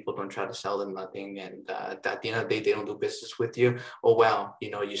to people. Don't try to sell them nothing. And at the end of the day, they don't do business with you. Oh, well,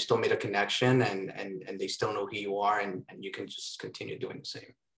 you still made a connection, and they still know who you are, and you can just continue doing the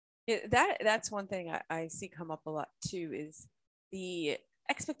same. Yeah, that's one thing I see come up a lot too, is the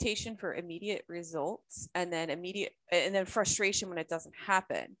expectation for immediate results, and then frustration when it doesn't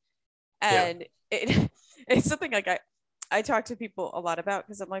happen. And it's something like I talk to people a lot about,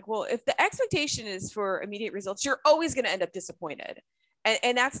 because I'm like, well, if the expectation is for immediate results, you're always going to end up disappointed.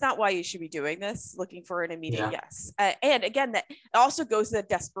 And that's not why you should be doing this, looking for an immediate yes. And again, that also goes to the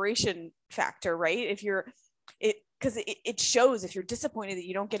desperation factor, right? Because it shows, if you're disappointed that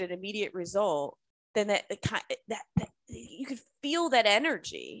you don't get an immediate result, then that you could feel that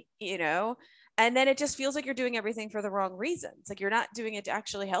energy, and then it just feels like you're doing everything for the wrong reasons. Like, you're not doing it to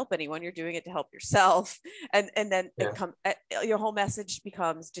actually help anyone. You're doing it to help yourself. And then your whole message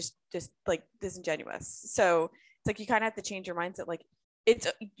becomes just like disingenuous. So it's like, you kind of have to change your mindset. Like,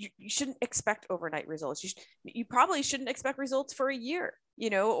 you shouldn't expect overnight results. You probably shouldn't expect results for a year,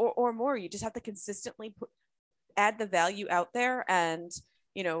 or more. You just have to consistently add the value out there. And,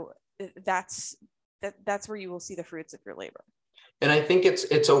 that's where you will see the fruits of your labor. And I think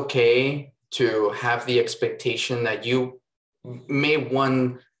it's okay to have the expectation that you may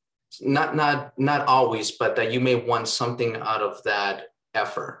want, not always, but that you may want something out of that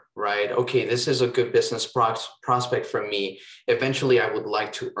effort, right? Okay, this is a good business prospect for me. Eventually, I would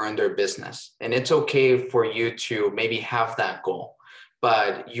like to earn their business. And it's okay for you to maybe have that goal,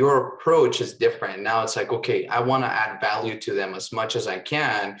 but your approach is different. Now it's like, okay, I want to add value to them as much as I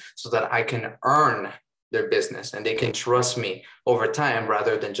can so that I can earn their business and they can trust me over time,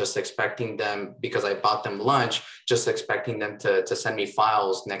 rather than just expecting them, because I bought them lunch, just expecting them to send me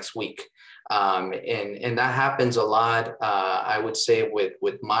files next week. And that happens a lot, I would say,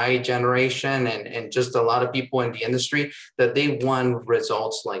 with my generation and just a lot of people in the industry, that they want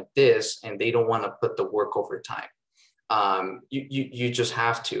results like this and they don't want to put the work over time. You just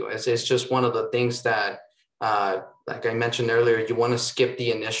have to. It's just one of the things that, like I mentioned earlier, you want to skip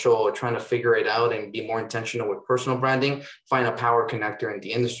the initial trying to figure it out and be more intentional with personal branding. Find a power connector in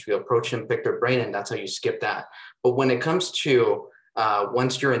the industry, approach them, pick their brain, and that's how you skip that. But when it comes to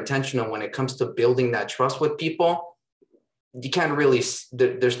once you're intentional, when it comes to building that trust with people, you can't really,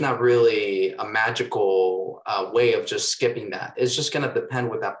 there's not really a magical way of just skipping that. It's just going to depend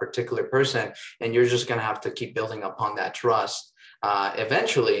with that particular person, and you're just going to have to keep building upon that trust.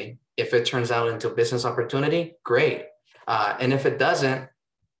 Eventually, if it turns out into a business opportunity, great. And if it doesn't,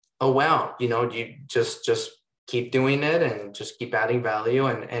 oh well, you just keep doing it and just keep adding value,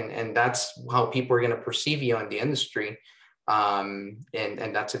 and that's how people are going to perceive you in the industry. And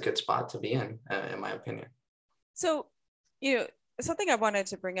that's a good spot to be in my opinion. So, something I wanted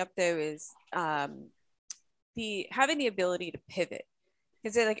to bring up though is the having the ability to pivot,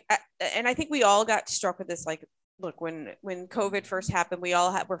 because and I think we all got struck with this. Like, look, when COVID first happened, we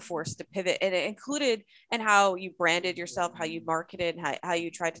all were forced to pivot, and it included and how you branded yourself, how you marketed, how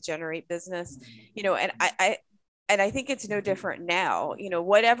you tried to generate business, and I think it's no different now.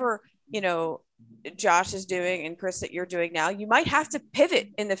 Whatever Josh is doing and Chris that you're doing now, you might have to pivot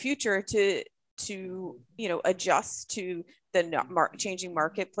in the future to adjust to the changing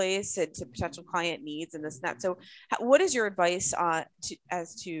marketplace and to potential client needs and this and that. So what is your advice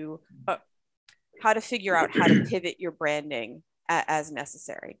as to how to figure out how to pivot your branding as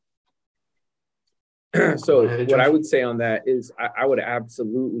necessary? So what I would say on that is I would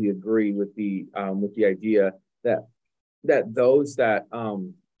absolutely agree with the idea that those that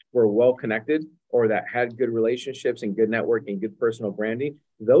were well connected or that had good relationships and good networking, good personal branding,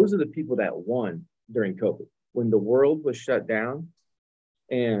 those are the people that won during COVID. When the world was shut down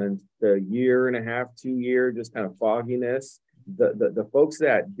and the 1.5 years, 2 years, just kind of fogginess, the folks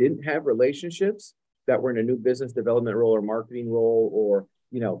that didn't have relationships, that were in a new business development role or marketing role, or,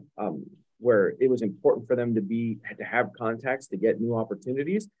 where it was important for them to have contacts to get new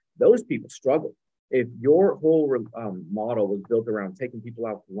opportunities, those people struggled. If your whole model was built around taking people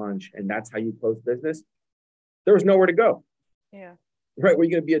out to lunch and that's how you close business, there was nowhere to go. Yeah. Right? Were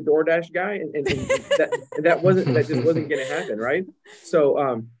you going to be a DoorDash guy? And that just wasn't going to happen, right?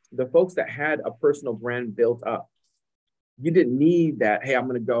 So the folks that had a personal brand built up, you didn't need that. Hey, I'm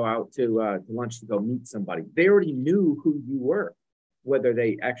going to go out to lunch to go meet somebody. They already knew who you were, whether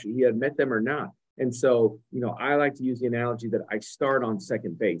you had met them or not. And so, I like to use the analogy that I start on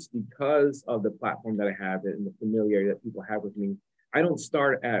second base because of the platform that I have and the familiarity that people have with me. I don't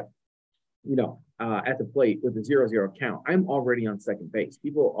start at the plate with a 0-0 count. I'm already on second base.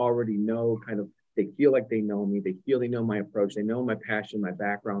 People already know they feel like they know me. They feel they know my approach. They know my passion, my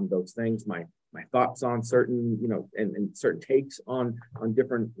background, those things, my thoughts on certain, and certain takes on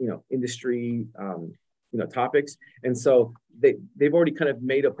different, industry, topics. And so they've already kind of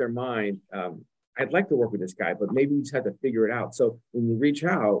made up their mind. I'd like to work with this guy, but maybe we just have to figure it out. So when you reach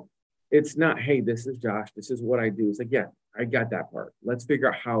out, it's not, hey, this is Josh, this is what I do. It's like, yeah, I got that part. Let's figure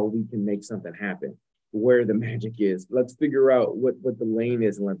out how we can make something happen, where the magic is. Let's figure out what the lane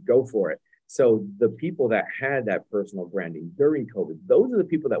is and let's go for it. So the people that had that personal branding during COVID, those are the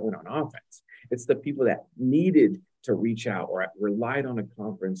people that went on offense. It's the people that needed to reach out or relied on a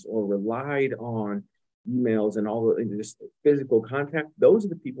conference or relied on emails and all the just physical contact. Those are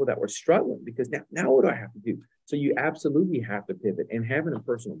the people that were struggling because now what do I have to do? So you absolutely have to pivot, and having a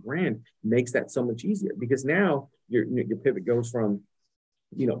personal brand makes that so much easier because now your pivot goes from,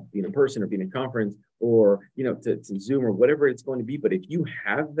 being in person or being in conference or, to Zoom or whatever it's going to be. But if you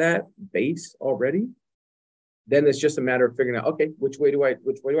have that base already, then it's just a matter of figuring out, okay, which way do I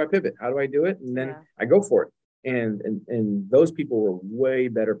pivot? How do I do it? And then I go for it. And those people were way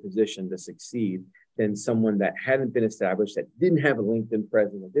better positioned to succeed than someone that hadn't been established, that didn't have a LinkedIn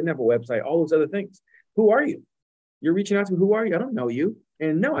presence, that didn't have a website, all those other things. Who are you? You're reaching out to me. Who are you? I don't know you.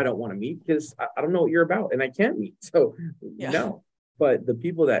 And no, I don't want to meet because I don't know what you're about and I can't meet. So no. But the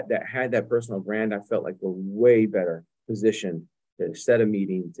people that had that personal brand, I felt like were way better positioned to set a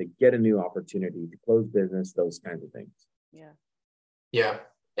meeting, to get a new opportunity, to close business, those kinds of things. Yeah. Yeah.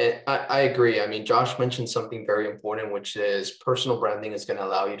 I agree. I mean, Josh mentioned something very important, which is personal branding is going to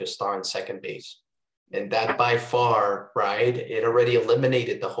allow you to start on second base. And that by far, right, it already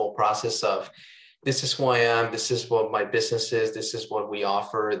eliminated the whole process of this is who I am, this is what my business is, this is what we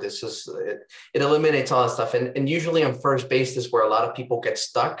offer, this is it. It eliminates all that stuff. And usually on first base is where a lot of people get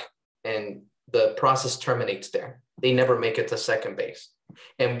stuck and the process terminates there. They never make it to second base.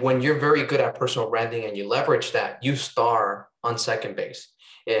 And when you're very good at personal branding and you leverage that, you star on second base.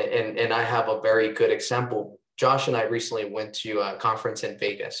 And I have a very good example. Josh and I recently went to a conference in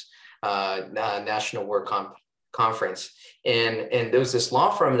Vegas, National WordCamp conference, and there was this law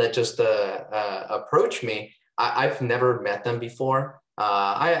firm that just approached me. I've never met them before.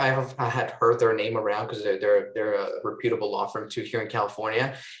 I had heard their name around because they're a reputable law firm too here in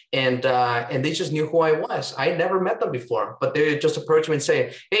California, and they just knew who I was. I had never met them before, but they just approached me and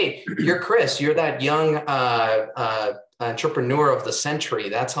say, "Hey, you're Chris. You're that young entrepreneur of the century."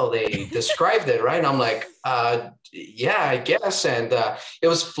 That's how they described it, right? And I'm like, yeah, I guess. And it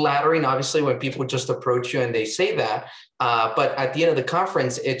was flattering, obviously, when people just approach you and they say that. But at the end of the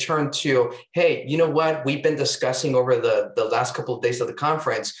conference, it turned to, hey, you know what? We've been discussing over the last couple of days of the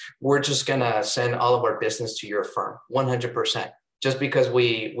conference. We're just going to send all of our business to your firm, 100%. Just because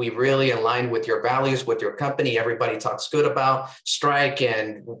we really align with your values, with your company. Everybody talks good about Strike,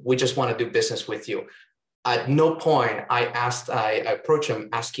 and we just want to do business with you. At no point I approached them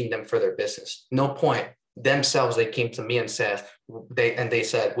asking them for their business. No point. Themselves, they came to me and said, they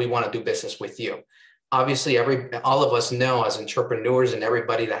said, we want to do business with you. Obviously, all of us know as entrepreneurs and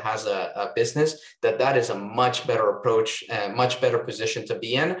everybody that has a business that is a much better approach and much better position to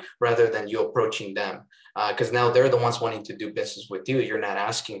be in rather than you approaching them. Because now they're the ones wanting to do business with you. You're not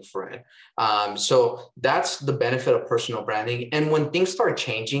asking for it. So that's the benefit of personal branding. And when things start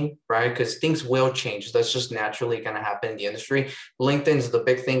changing, right, because things will change. That's just naturally going to happen in the industry. LinkedIn's the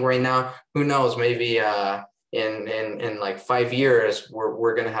big thing right now. Who knows, maybe in like 5 years,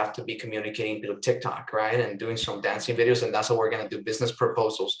 we're going to have to be communicating through TikTok, right, and doing some dancing videos. And that's how we're going to do business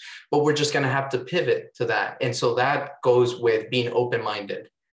proposals. But we're just going to have to pivot to that. And so that goes with being open-minded.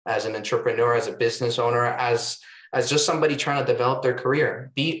 As an entrepreneur, as a business owner, as just somebody trying to develop their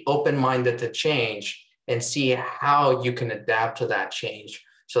career, be open-minded to change and see how you can adapt to that change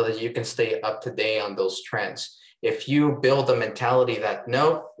so that you can stay up to date on those trends. If you build a mentality that,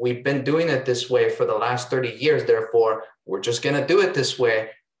 no, we've been doing it this way for the last 30 years, therefore, we're just going to do it this way,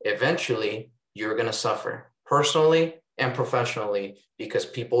 eventually, you're going to suffer personally and professionally because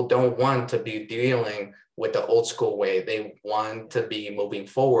people don't want to be dealing with the old school way. They want to be moving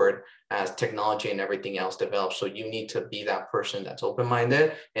forward as technology and everything else develops. So you need to be that person that's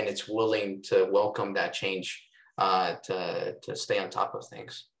open-minded and it's willing to welcome that change to stay on top of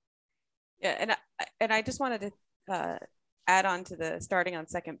things. Yeah, and I just wanted to add on to the starting on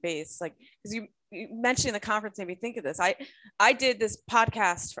second base, like because you mentioned the conference made me think of this. I did this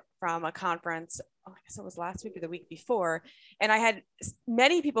podcast from a conference. I guess it was last week or the week before, and I had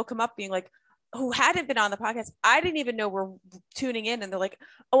many people come up being like, who hadn't been on the podcast. I didn't even know were tuning in, and they're like,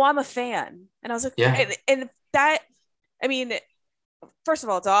 "Oh, I'm a fan," and I was like, yeah. And that, I mean, first of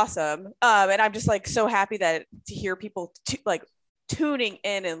all, it's awesome, and I'm just like so happy that to hear people like tuning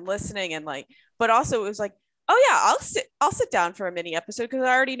in and listening, and like, but also it was like, oh yeah, I'll sit down for a mini episode because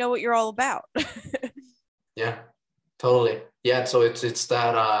I already know what you're all about. Yeah, totally. Yeah, so it's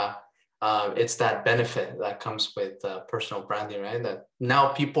that benefit that comes with personal branding, right? That now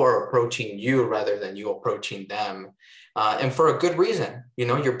people are approaching you rather than you approaching them. And for a good reason,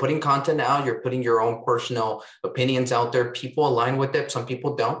 you're putting content out, you're putting your own personal opinions out there. People align with it. Some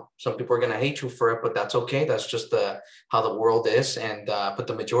people don't. Some people are going to hate you for it, but that's okay. That's just how the world is. And but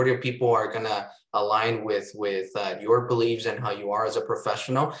the majority of people are going to align with your beliefs and how you are as a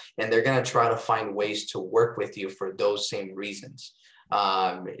professional. And they're going to try to find ways to work with you for those same reasons.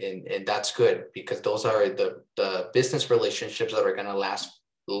 And that's good because those are the business relationships that are going to last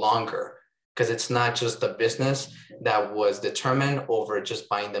longer, because it's not just the business that was determined over just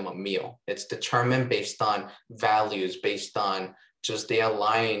buying them a meal. It's determined based on values, based on just they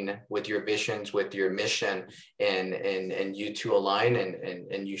align with your visions, with your mission, and you two align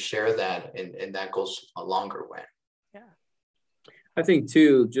and you share that, and that goes a longer way. I think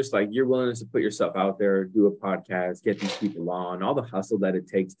too, just like your willingness to put yourself out there, do a podcast, get these people on, all the hustle that it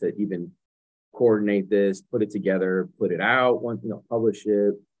takes to even coordinate this, put it together, put it out, publish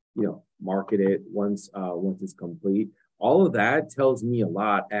it, market it once it's complete. All of that tells me a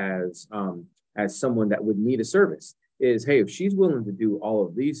lot as someone that would need a service. Is, hey, if she's willing to do all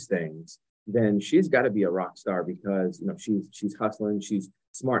of these things, then she's got to be a rock star because she's hustling, she's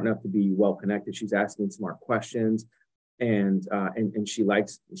smart enough to be well connected, she's asking smart questions. And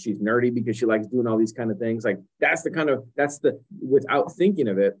she's nerdy because she likes doing all these kind of things. Like without thinking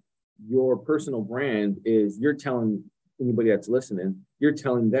of it, your personal brand is, you're telling anybody that's listening, you're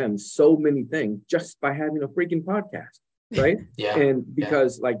telling them so many things just by having a freaking podcast, right? Yeah. And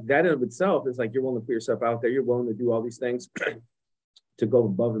because like that in of itself is like, you're willing to put yourself out there, you're willing to do all these things to go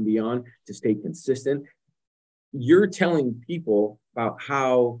above and beyond, to stay consistent. You're telling people about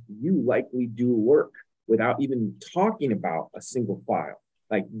how you likely do work without even talking about a single file,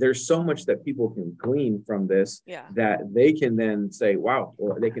 Like there's so much that people can glean from this that they can then say, wow,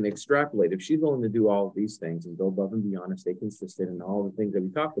 or they can extrapolate. If she's willing to do all of these things and go above and beyond and stay consistent and all the things that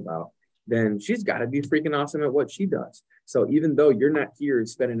we talked about, then she's got to be freaking awesome at what she does. So even though you're not here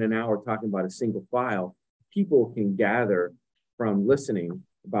spending an hour talking about a single file, people can gather from listening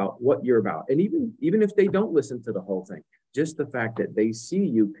about what you're about. And even if they don't listen to the whole thing, just the fact that they see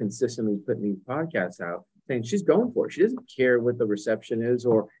you consistently putting these podcasts out, saying she's going for it. She doesn't care what the reception is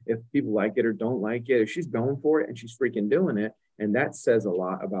or if people like it or don't like it. If she's going for it and she's freaking doing it. And that says a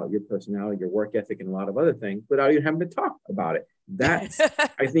lot about your personality, your work ethic, and a lot of other things without even having to talk about it. That's,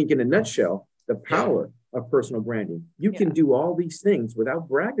 I think, in a nutshell, the power of personal branding. You can do all these things without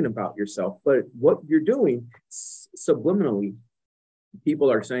bragging about yourself, but what you're doing subliminally,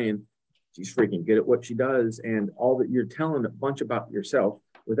 people are saying she's freaking good at what she does, and all that you're telling a bunch about yourself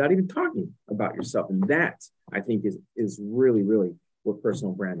without even talking about yourself. And that, I think, is really, really what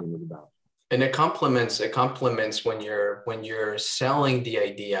personal branding is about. And it complements when you're selling the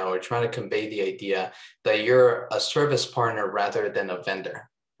idea or trying to convey the idea that you're a service partner rather than a vendor,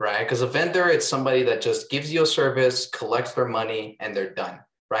 right? Because a vendor, it's somebody that just gives you a service, collects their money, and they're done,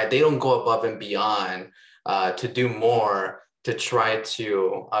 right? They don't go above and beyond to do more to try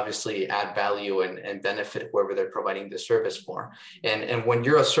to obviously add value and benefit whoever they're providing the service for. And when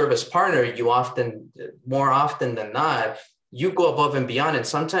you're a service partner, you more often than not, you go above and beyond. And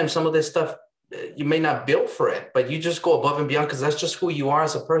sometimes some of this stuff, you may not build for it, but you just go above and beyond because that's just who you are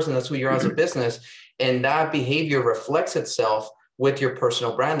as a person. That's who you are as a business. And that behavior reflects itself with your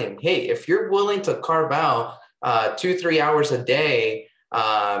personal branding. Hey, if you're willing to carve out 2-3 hours a day,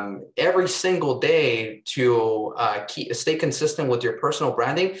 every single day to stay consistent with your personal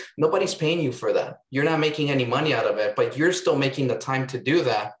branding, nobody's paying you for that. You're not making any money out of it, but you're still making the time to do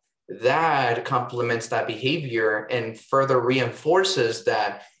that. That complements that behavior and further reinforces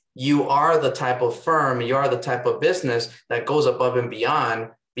that you are the type of firm, you are the type of business that goes above and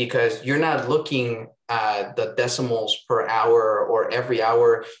beyond, because you're not looking at the decimals per hour or every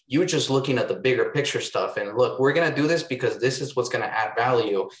hour. You're just looking at the bigger picture stuff. And look, we're going to do this because this is what's going to add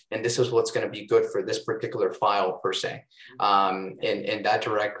value. And this is what's going to be good for this particular file per se. And that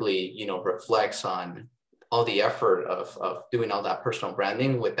directly, reflects on all the effort of doing all that personal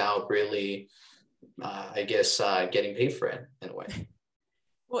branding without really, getting paid for it in a way.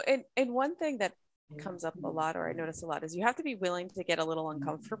 Well, and one thing that comes up a lot, or I notice a lot, is you have to be willing to get a little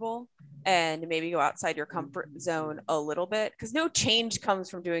uncomfortable and maybe go outside your comfort zone a little bit, because no change comes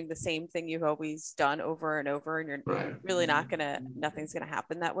from doing the same thing you've always done over and over, and you're really nothing's gonna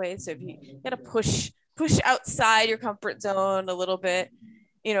happen that way. So if you gotta push outside your comfort zone a little bit,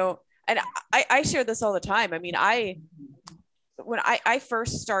 and I share this all the time. I mean, when I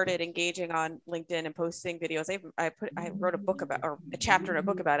first started engaging on LinkedIn and posting videos, I wrote a book about, or a chapter in a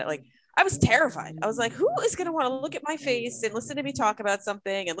book about it. Like, I was terrified. I was like, who is going to want to look at my face and listen to me talk about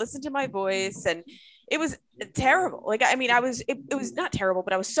something and listen to my voice? And it was terrible. Like, I mean, it was not terrible,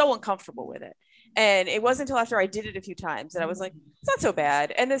 but I was so uncomfortable with it. And it wasn't until after I did it a few times that I was like, it's not so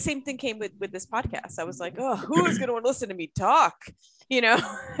bad. And the same thing came with this podcast. I was like, oh, who is going to want to listen to me talk?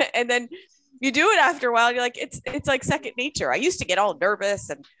 And then you do it after a while, you're like, it's like second nature. I used to get all nervous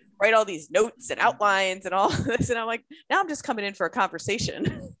and write all these notes and outlines and all this. And I'm like, now I'm just coming in for a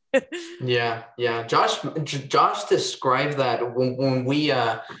conversation. Yeah. Josh described that when we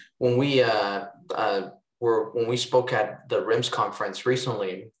spoke at the RIMS conference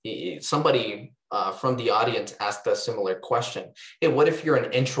recently, somebody from the audience asked a similar question. Hey, what if you're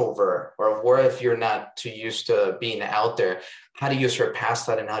an introvert, or what if you're not too used to being out there? How do you surpass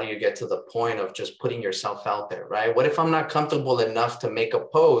that? And how do you get to the point of just putting yourself out there, right? What if I'm not comfortable enough to make a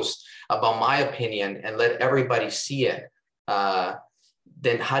post about my opinion and let everybody see it?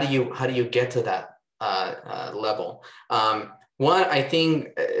 Then how do you get to that level? One, I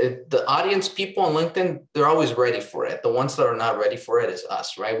think the audience, people on LinkedIn, they're always ready for it. The ones that are not ready for it is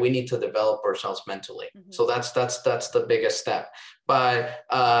us, right? We need to develop ourselves mentally. Mm-hmm. So that's the biggest step. But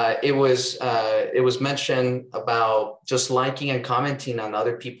it was mentioned about just liking and commenting on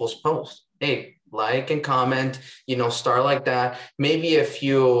other people's posts. Hey, like and comment, start like that. Maybe if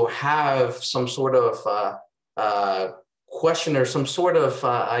you have some sort of question or some sort of,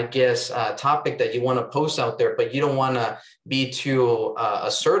 topic that you want to post out there, but you don't want to be too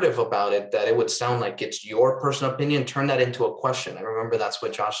assertive about it, that it would sound like it's your personal opinion, turn that into a question. I remember that's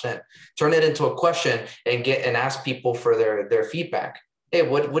what Josh said. Turn it into a question and ask people for their feedback. Hey,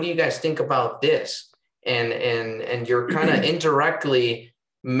 what do you guys think about this? And you're kind of indirectly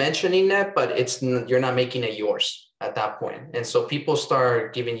mentioning that, but you're not making it yours at that point. And so people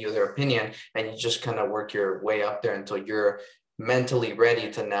start giving you their opinion, and you just kind of work your way up there until you're mentally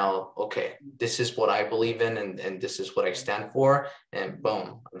ready to now, okay, this is what I believe in, and this is what I stand for, and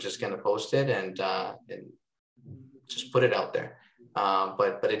boom, I'm just going to post it and just put it out there.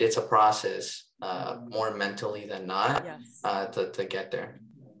 But it is a process, more mentally than not, Yes. to get there.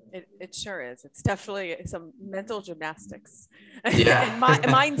 It sure is. It's definitely some mental gymnastics Yeah. and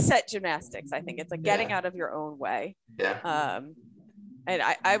mindset gymnastics. I think it's like getting out of your own way. Yeah. And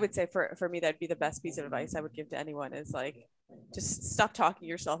I would say for me, that'd be the best piece of advice I would give to anyone is like, just stop talking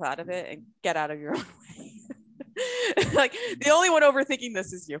yourself out of it and get out of your own way. Like the only one overthinking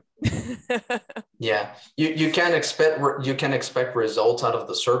this is you. Yeah. You can't expect results out of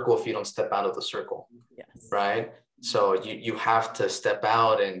the circle if you don't step out of the circle. Yes. Right. So you have to step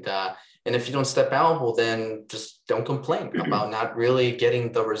out, and if you don't step out, well, then just don't complain about not really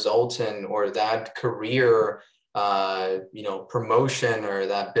getting the results or that career, promotion or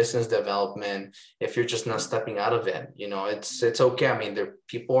that business development. If you're just not stepping out of it, it's okay. I mean,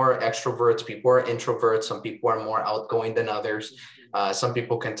 people are extroverts, people are introverts. Some people are more outgoing than others. Some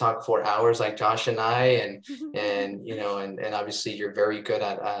people can talk for hours like Josh and I, and obviously you're very good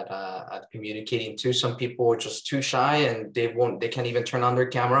at communicating too. Some people are just too shy and they can't even turn on their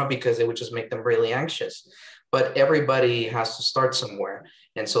camera because it would just make them really anxious. But everybody has to start somewhere.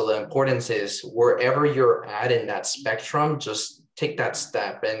 And so the importance is wherever you're at in that spectrum, just take that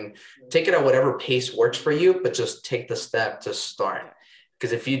step and take it at whatever pace works for you, but just take the step to start.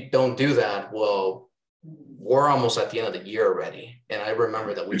 Because if you don't do that, well, we're almost at the end of the year already. And I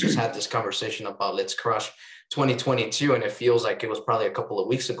remember that we just had this conversation about Let's Crush 2022. And it feels like it was probably a couple of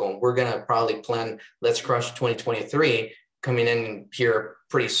weeks ago. And we're going to probably plan Let's Crush 2023 coming in here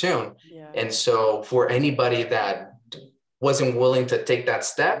pretty soon. Yeah. And so for anybody that wasn't willing to take that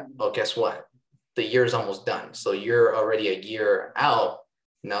step, well, guess what? The year's almost done. So you're already a year out.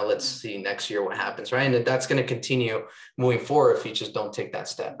 Now let's see next year what happens, right? And that's going to continue moving forward if you just don't take that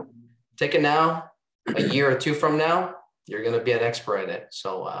step. Take it now. A year or two from now, you're going to be an expert at it.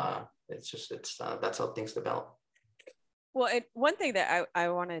 So that's how things develop. Well, one thing that I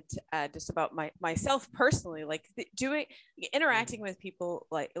wanted to add just about myself personally, like interacting with people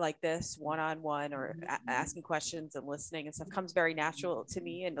like this one-on-one or asking questions and listening and stuff comes very natural to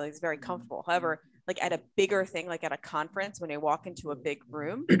me and it's very comfortable. However, like at a bigger thing, like at a conference, when I walk into a big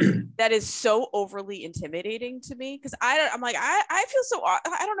room, that is so overly intimidating to me because I'm like, I feel so,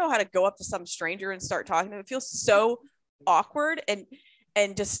 I don't know how to go up to some stranger and start talking to them. It feels so awkward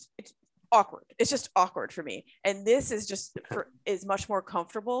and just awkward. It's just awkward for me. And this is is much more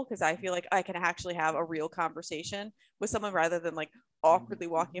comfortable because I feel like I can actually have a real conversation with someone rather than like awkwardly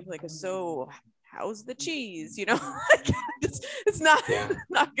walking up like, so how's the cheese? It's not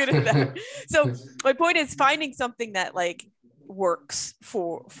good at that. So my point is finding something that like works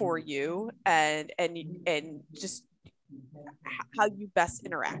for you and just how you best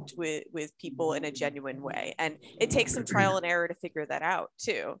interact with people in a genuine way. And it takes some trial and error to figure that out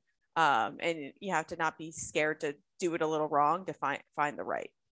too. And you have to not be scared to do it a little wrong to find the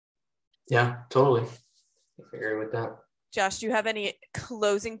right. Yeah, totally. I agree with that. Josh, do you have any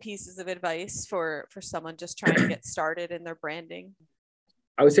closing pieces of advice for someone just trying to get started in their branding?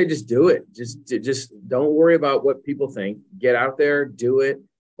 I would say just do it. Just don't worry about what people think. Get out there, do it.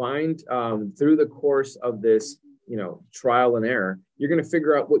 Find through the course of this, trial and error, you're going to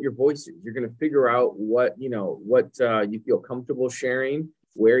figure out what your voice is. You're going to figure out what you feel comfortable sharing,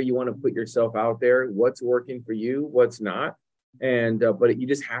 where you want to put yourself out there, what's working for you, what's not. And but you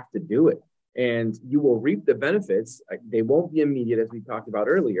just have to do it. And you will reap the benefits. They won't be immediate, as we talked about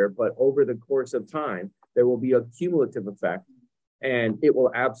earlier, but over the course of time, there will be a cumulative effect. And it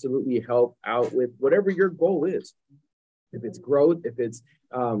will absolutely help out with whatever your goal is. If it's growth, if it's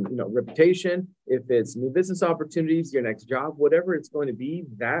reputation, if it's new business opportunities, your next job, whatever it's going to be,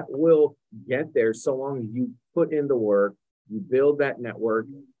 that will get there so long as you put in the work, you build that network,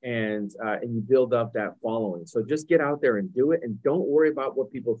 and you build up that following. So just get out there and do it, and don't worry about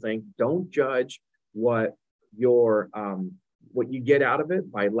what people think. Don't judge what you get out of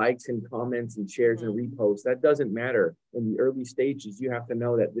it by likes and comments and shares and reposts. That doesn't matter. In the early stages, you have to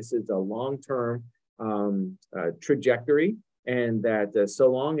know that this is a long-term trajectory, and that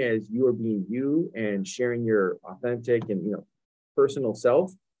so long as you are being you and sharing your authentic and personal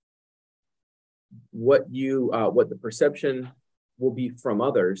self, what the perception will be from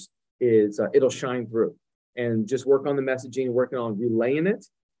others is it'll shine through. And just work on the messaging, working on relaying it,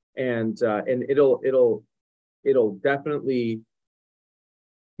 and it'll definitely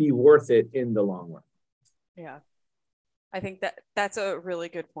be worth it in the long run. Yeah, I think that's a really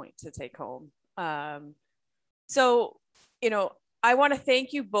good point to take home. So I want to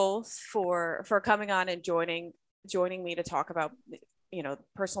thank you both for coming on and joining joining me to talk about,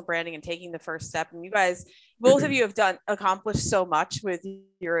 personal branding and taking the first step. And you guys, both of you have accomplished so much with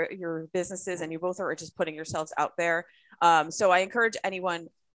your businesses, and you both are just putting yourselves out there. So I encourage anyone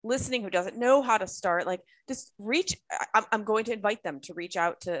listening who doesn't know how to start, like, just I'm going to invite them to reach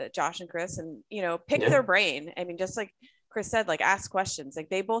out to Josh and Chris and, pick their brain. I mean, just like Chris said, like, ask questions. Like,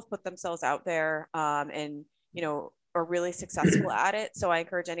 they both put themselves out there, and, are really successful at it. So I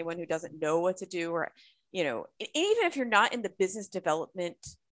encourage anyone who doesn't know what to do, or, even if you're not in the business development,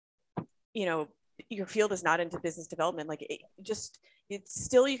 your field is not into business development, like, it's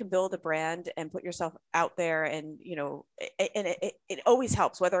still, you can build a brand and put yourself out there. And, it always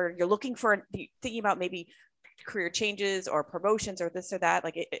helps, whether you're thinking about maybe career changes or promotions or this or that.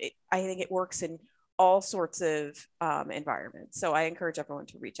 Like, I think it works in all sorts of environments. So I encourage everyone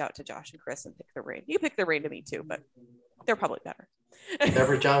to reach out to Josh and Chris and pick their brain. You pick their brain to me too, but they're probably better.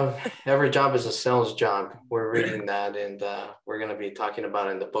 Every job is a sales job. We're reading that, and we're going to be talking about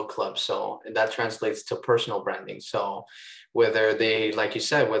it in the book club. So, and that translates to personal branding. So whether they, like you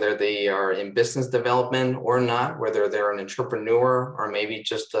said, whether they are in business development or not, whether they're an entrepreneur or maybe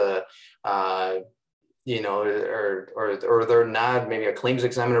just or they're not, maybe a claims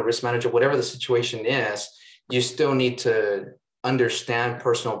examiner, risk manager, whatever the situation is, you still need to understand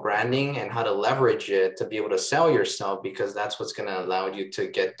personal branding and how to leverage it to be able to sell yourself, because that's what's going to allow you to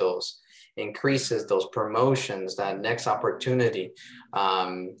get those increases, those promotions, that next opportunity.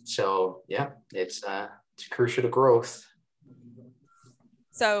 So yeah, it's crucial to growth.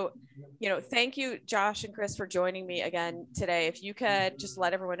 So, thank you, Josh and Chris, for joining me again today. If you could just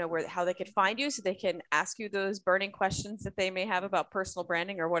let everyone know how they could find you, so they can ask you those burning questions that they may have about personal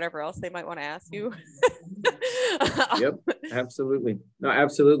branding or whatever else they might want to ask you. Yep, absolutely. No,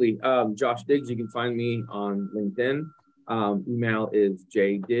 absolutely. Josh Diggs, you can find me on LinkedIn. Email is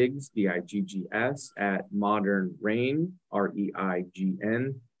jdiggs, diggs, @modernreign,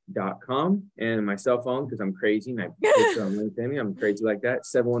 REIGN.com, and my cell phone, because I'm crazy and I post on LinkedIn, I'm crazy like that,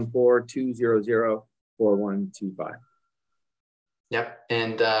 714-200-4125. Yep.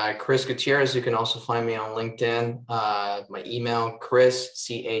 And Chris Gutierrez, you can also find me on LinkedIn. My email, Chris,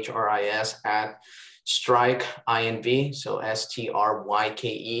 CHRIS, @Strike INV, so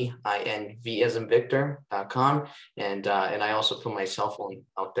STRYKEINV as in Victor.com. And I also put my cell phone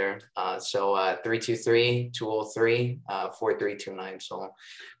out there. So 323-203-4329. So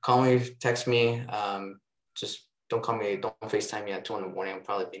call me, text me. Just don't call me, don't FaceTime me at 2 a.m. I'll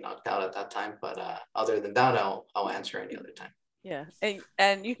probably be knocked out at that time. But other than that, I'll answer any other time. Yeah.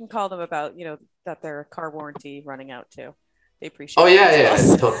 And you can call them about, that their car warranty running out too. They appreciate it. Oh, yeah.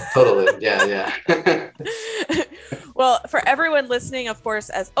 Totally. Yeah. Well, for everyone listening, of course,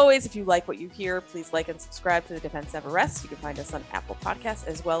 as always, if you like what you hear, please like and subscribe to The Defense Never Rests. You can find us on Apple Podcasts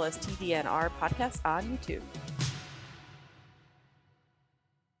as well as TDNR Podcasts on YouTube.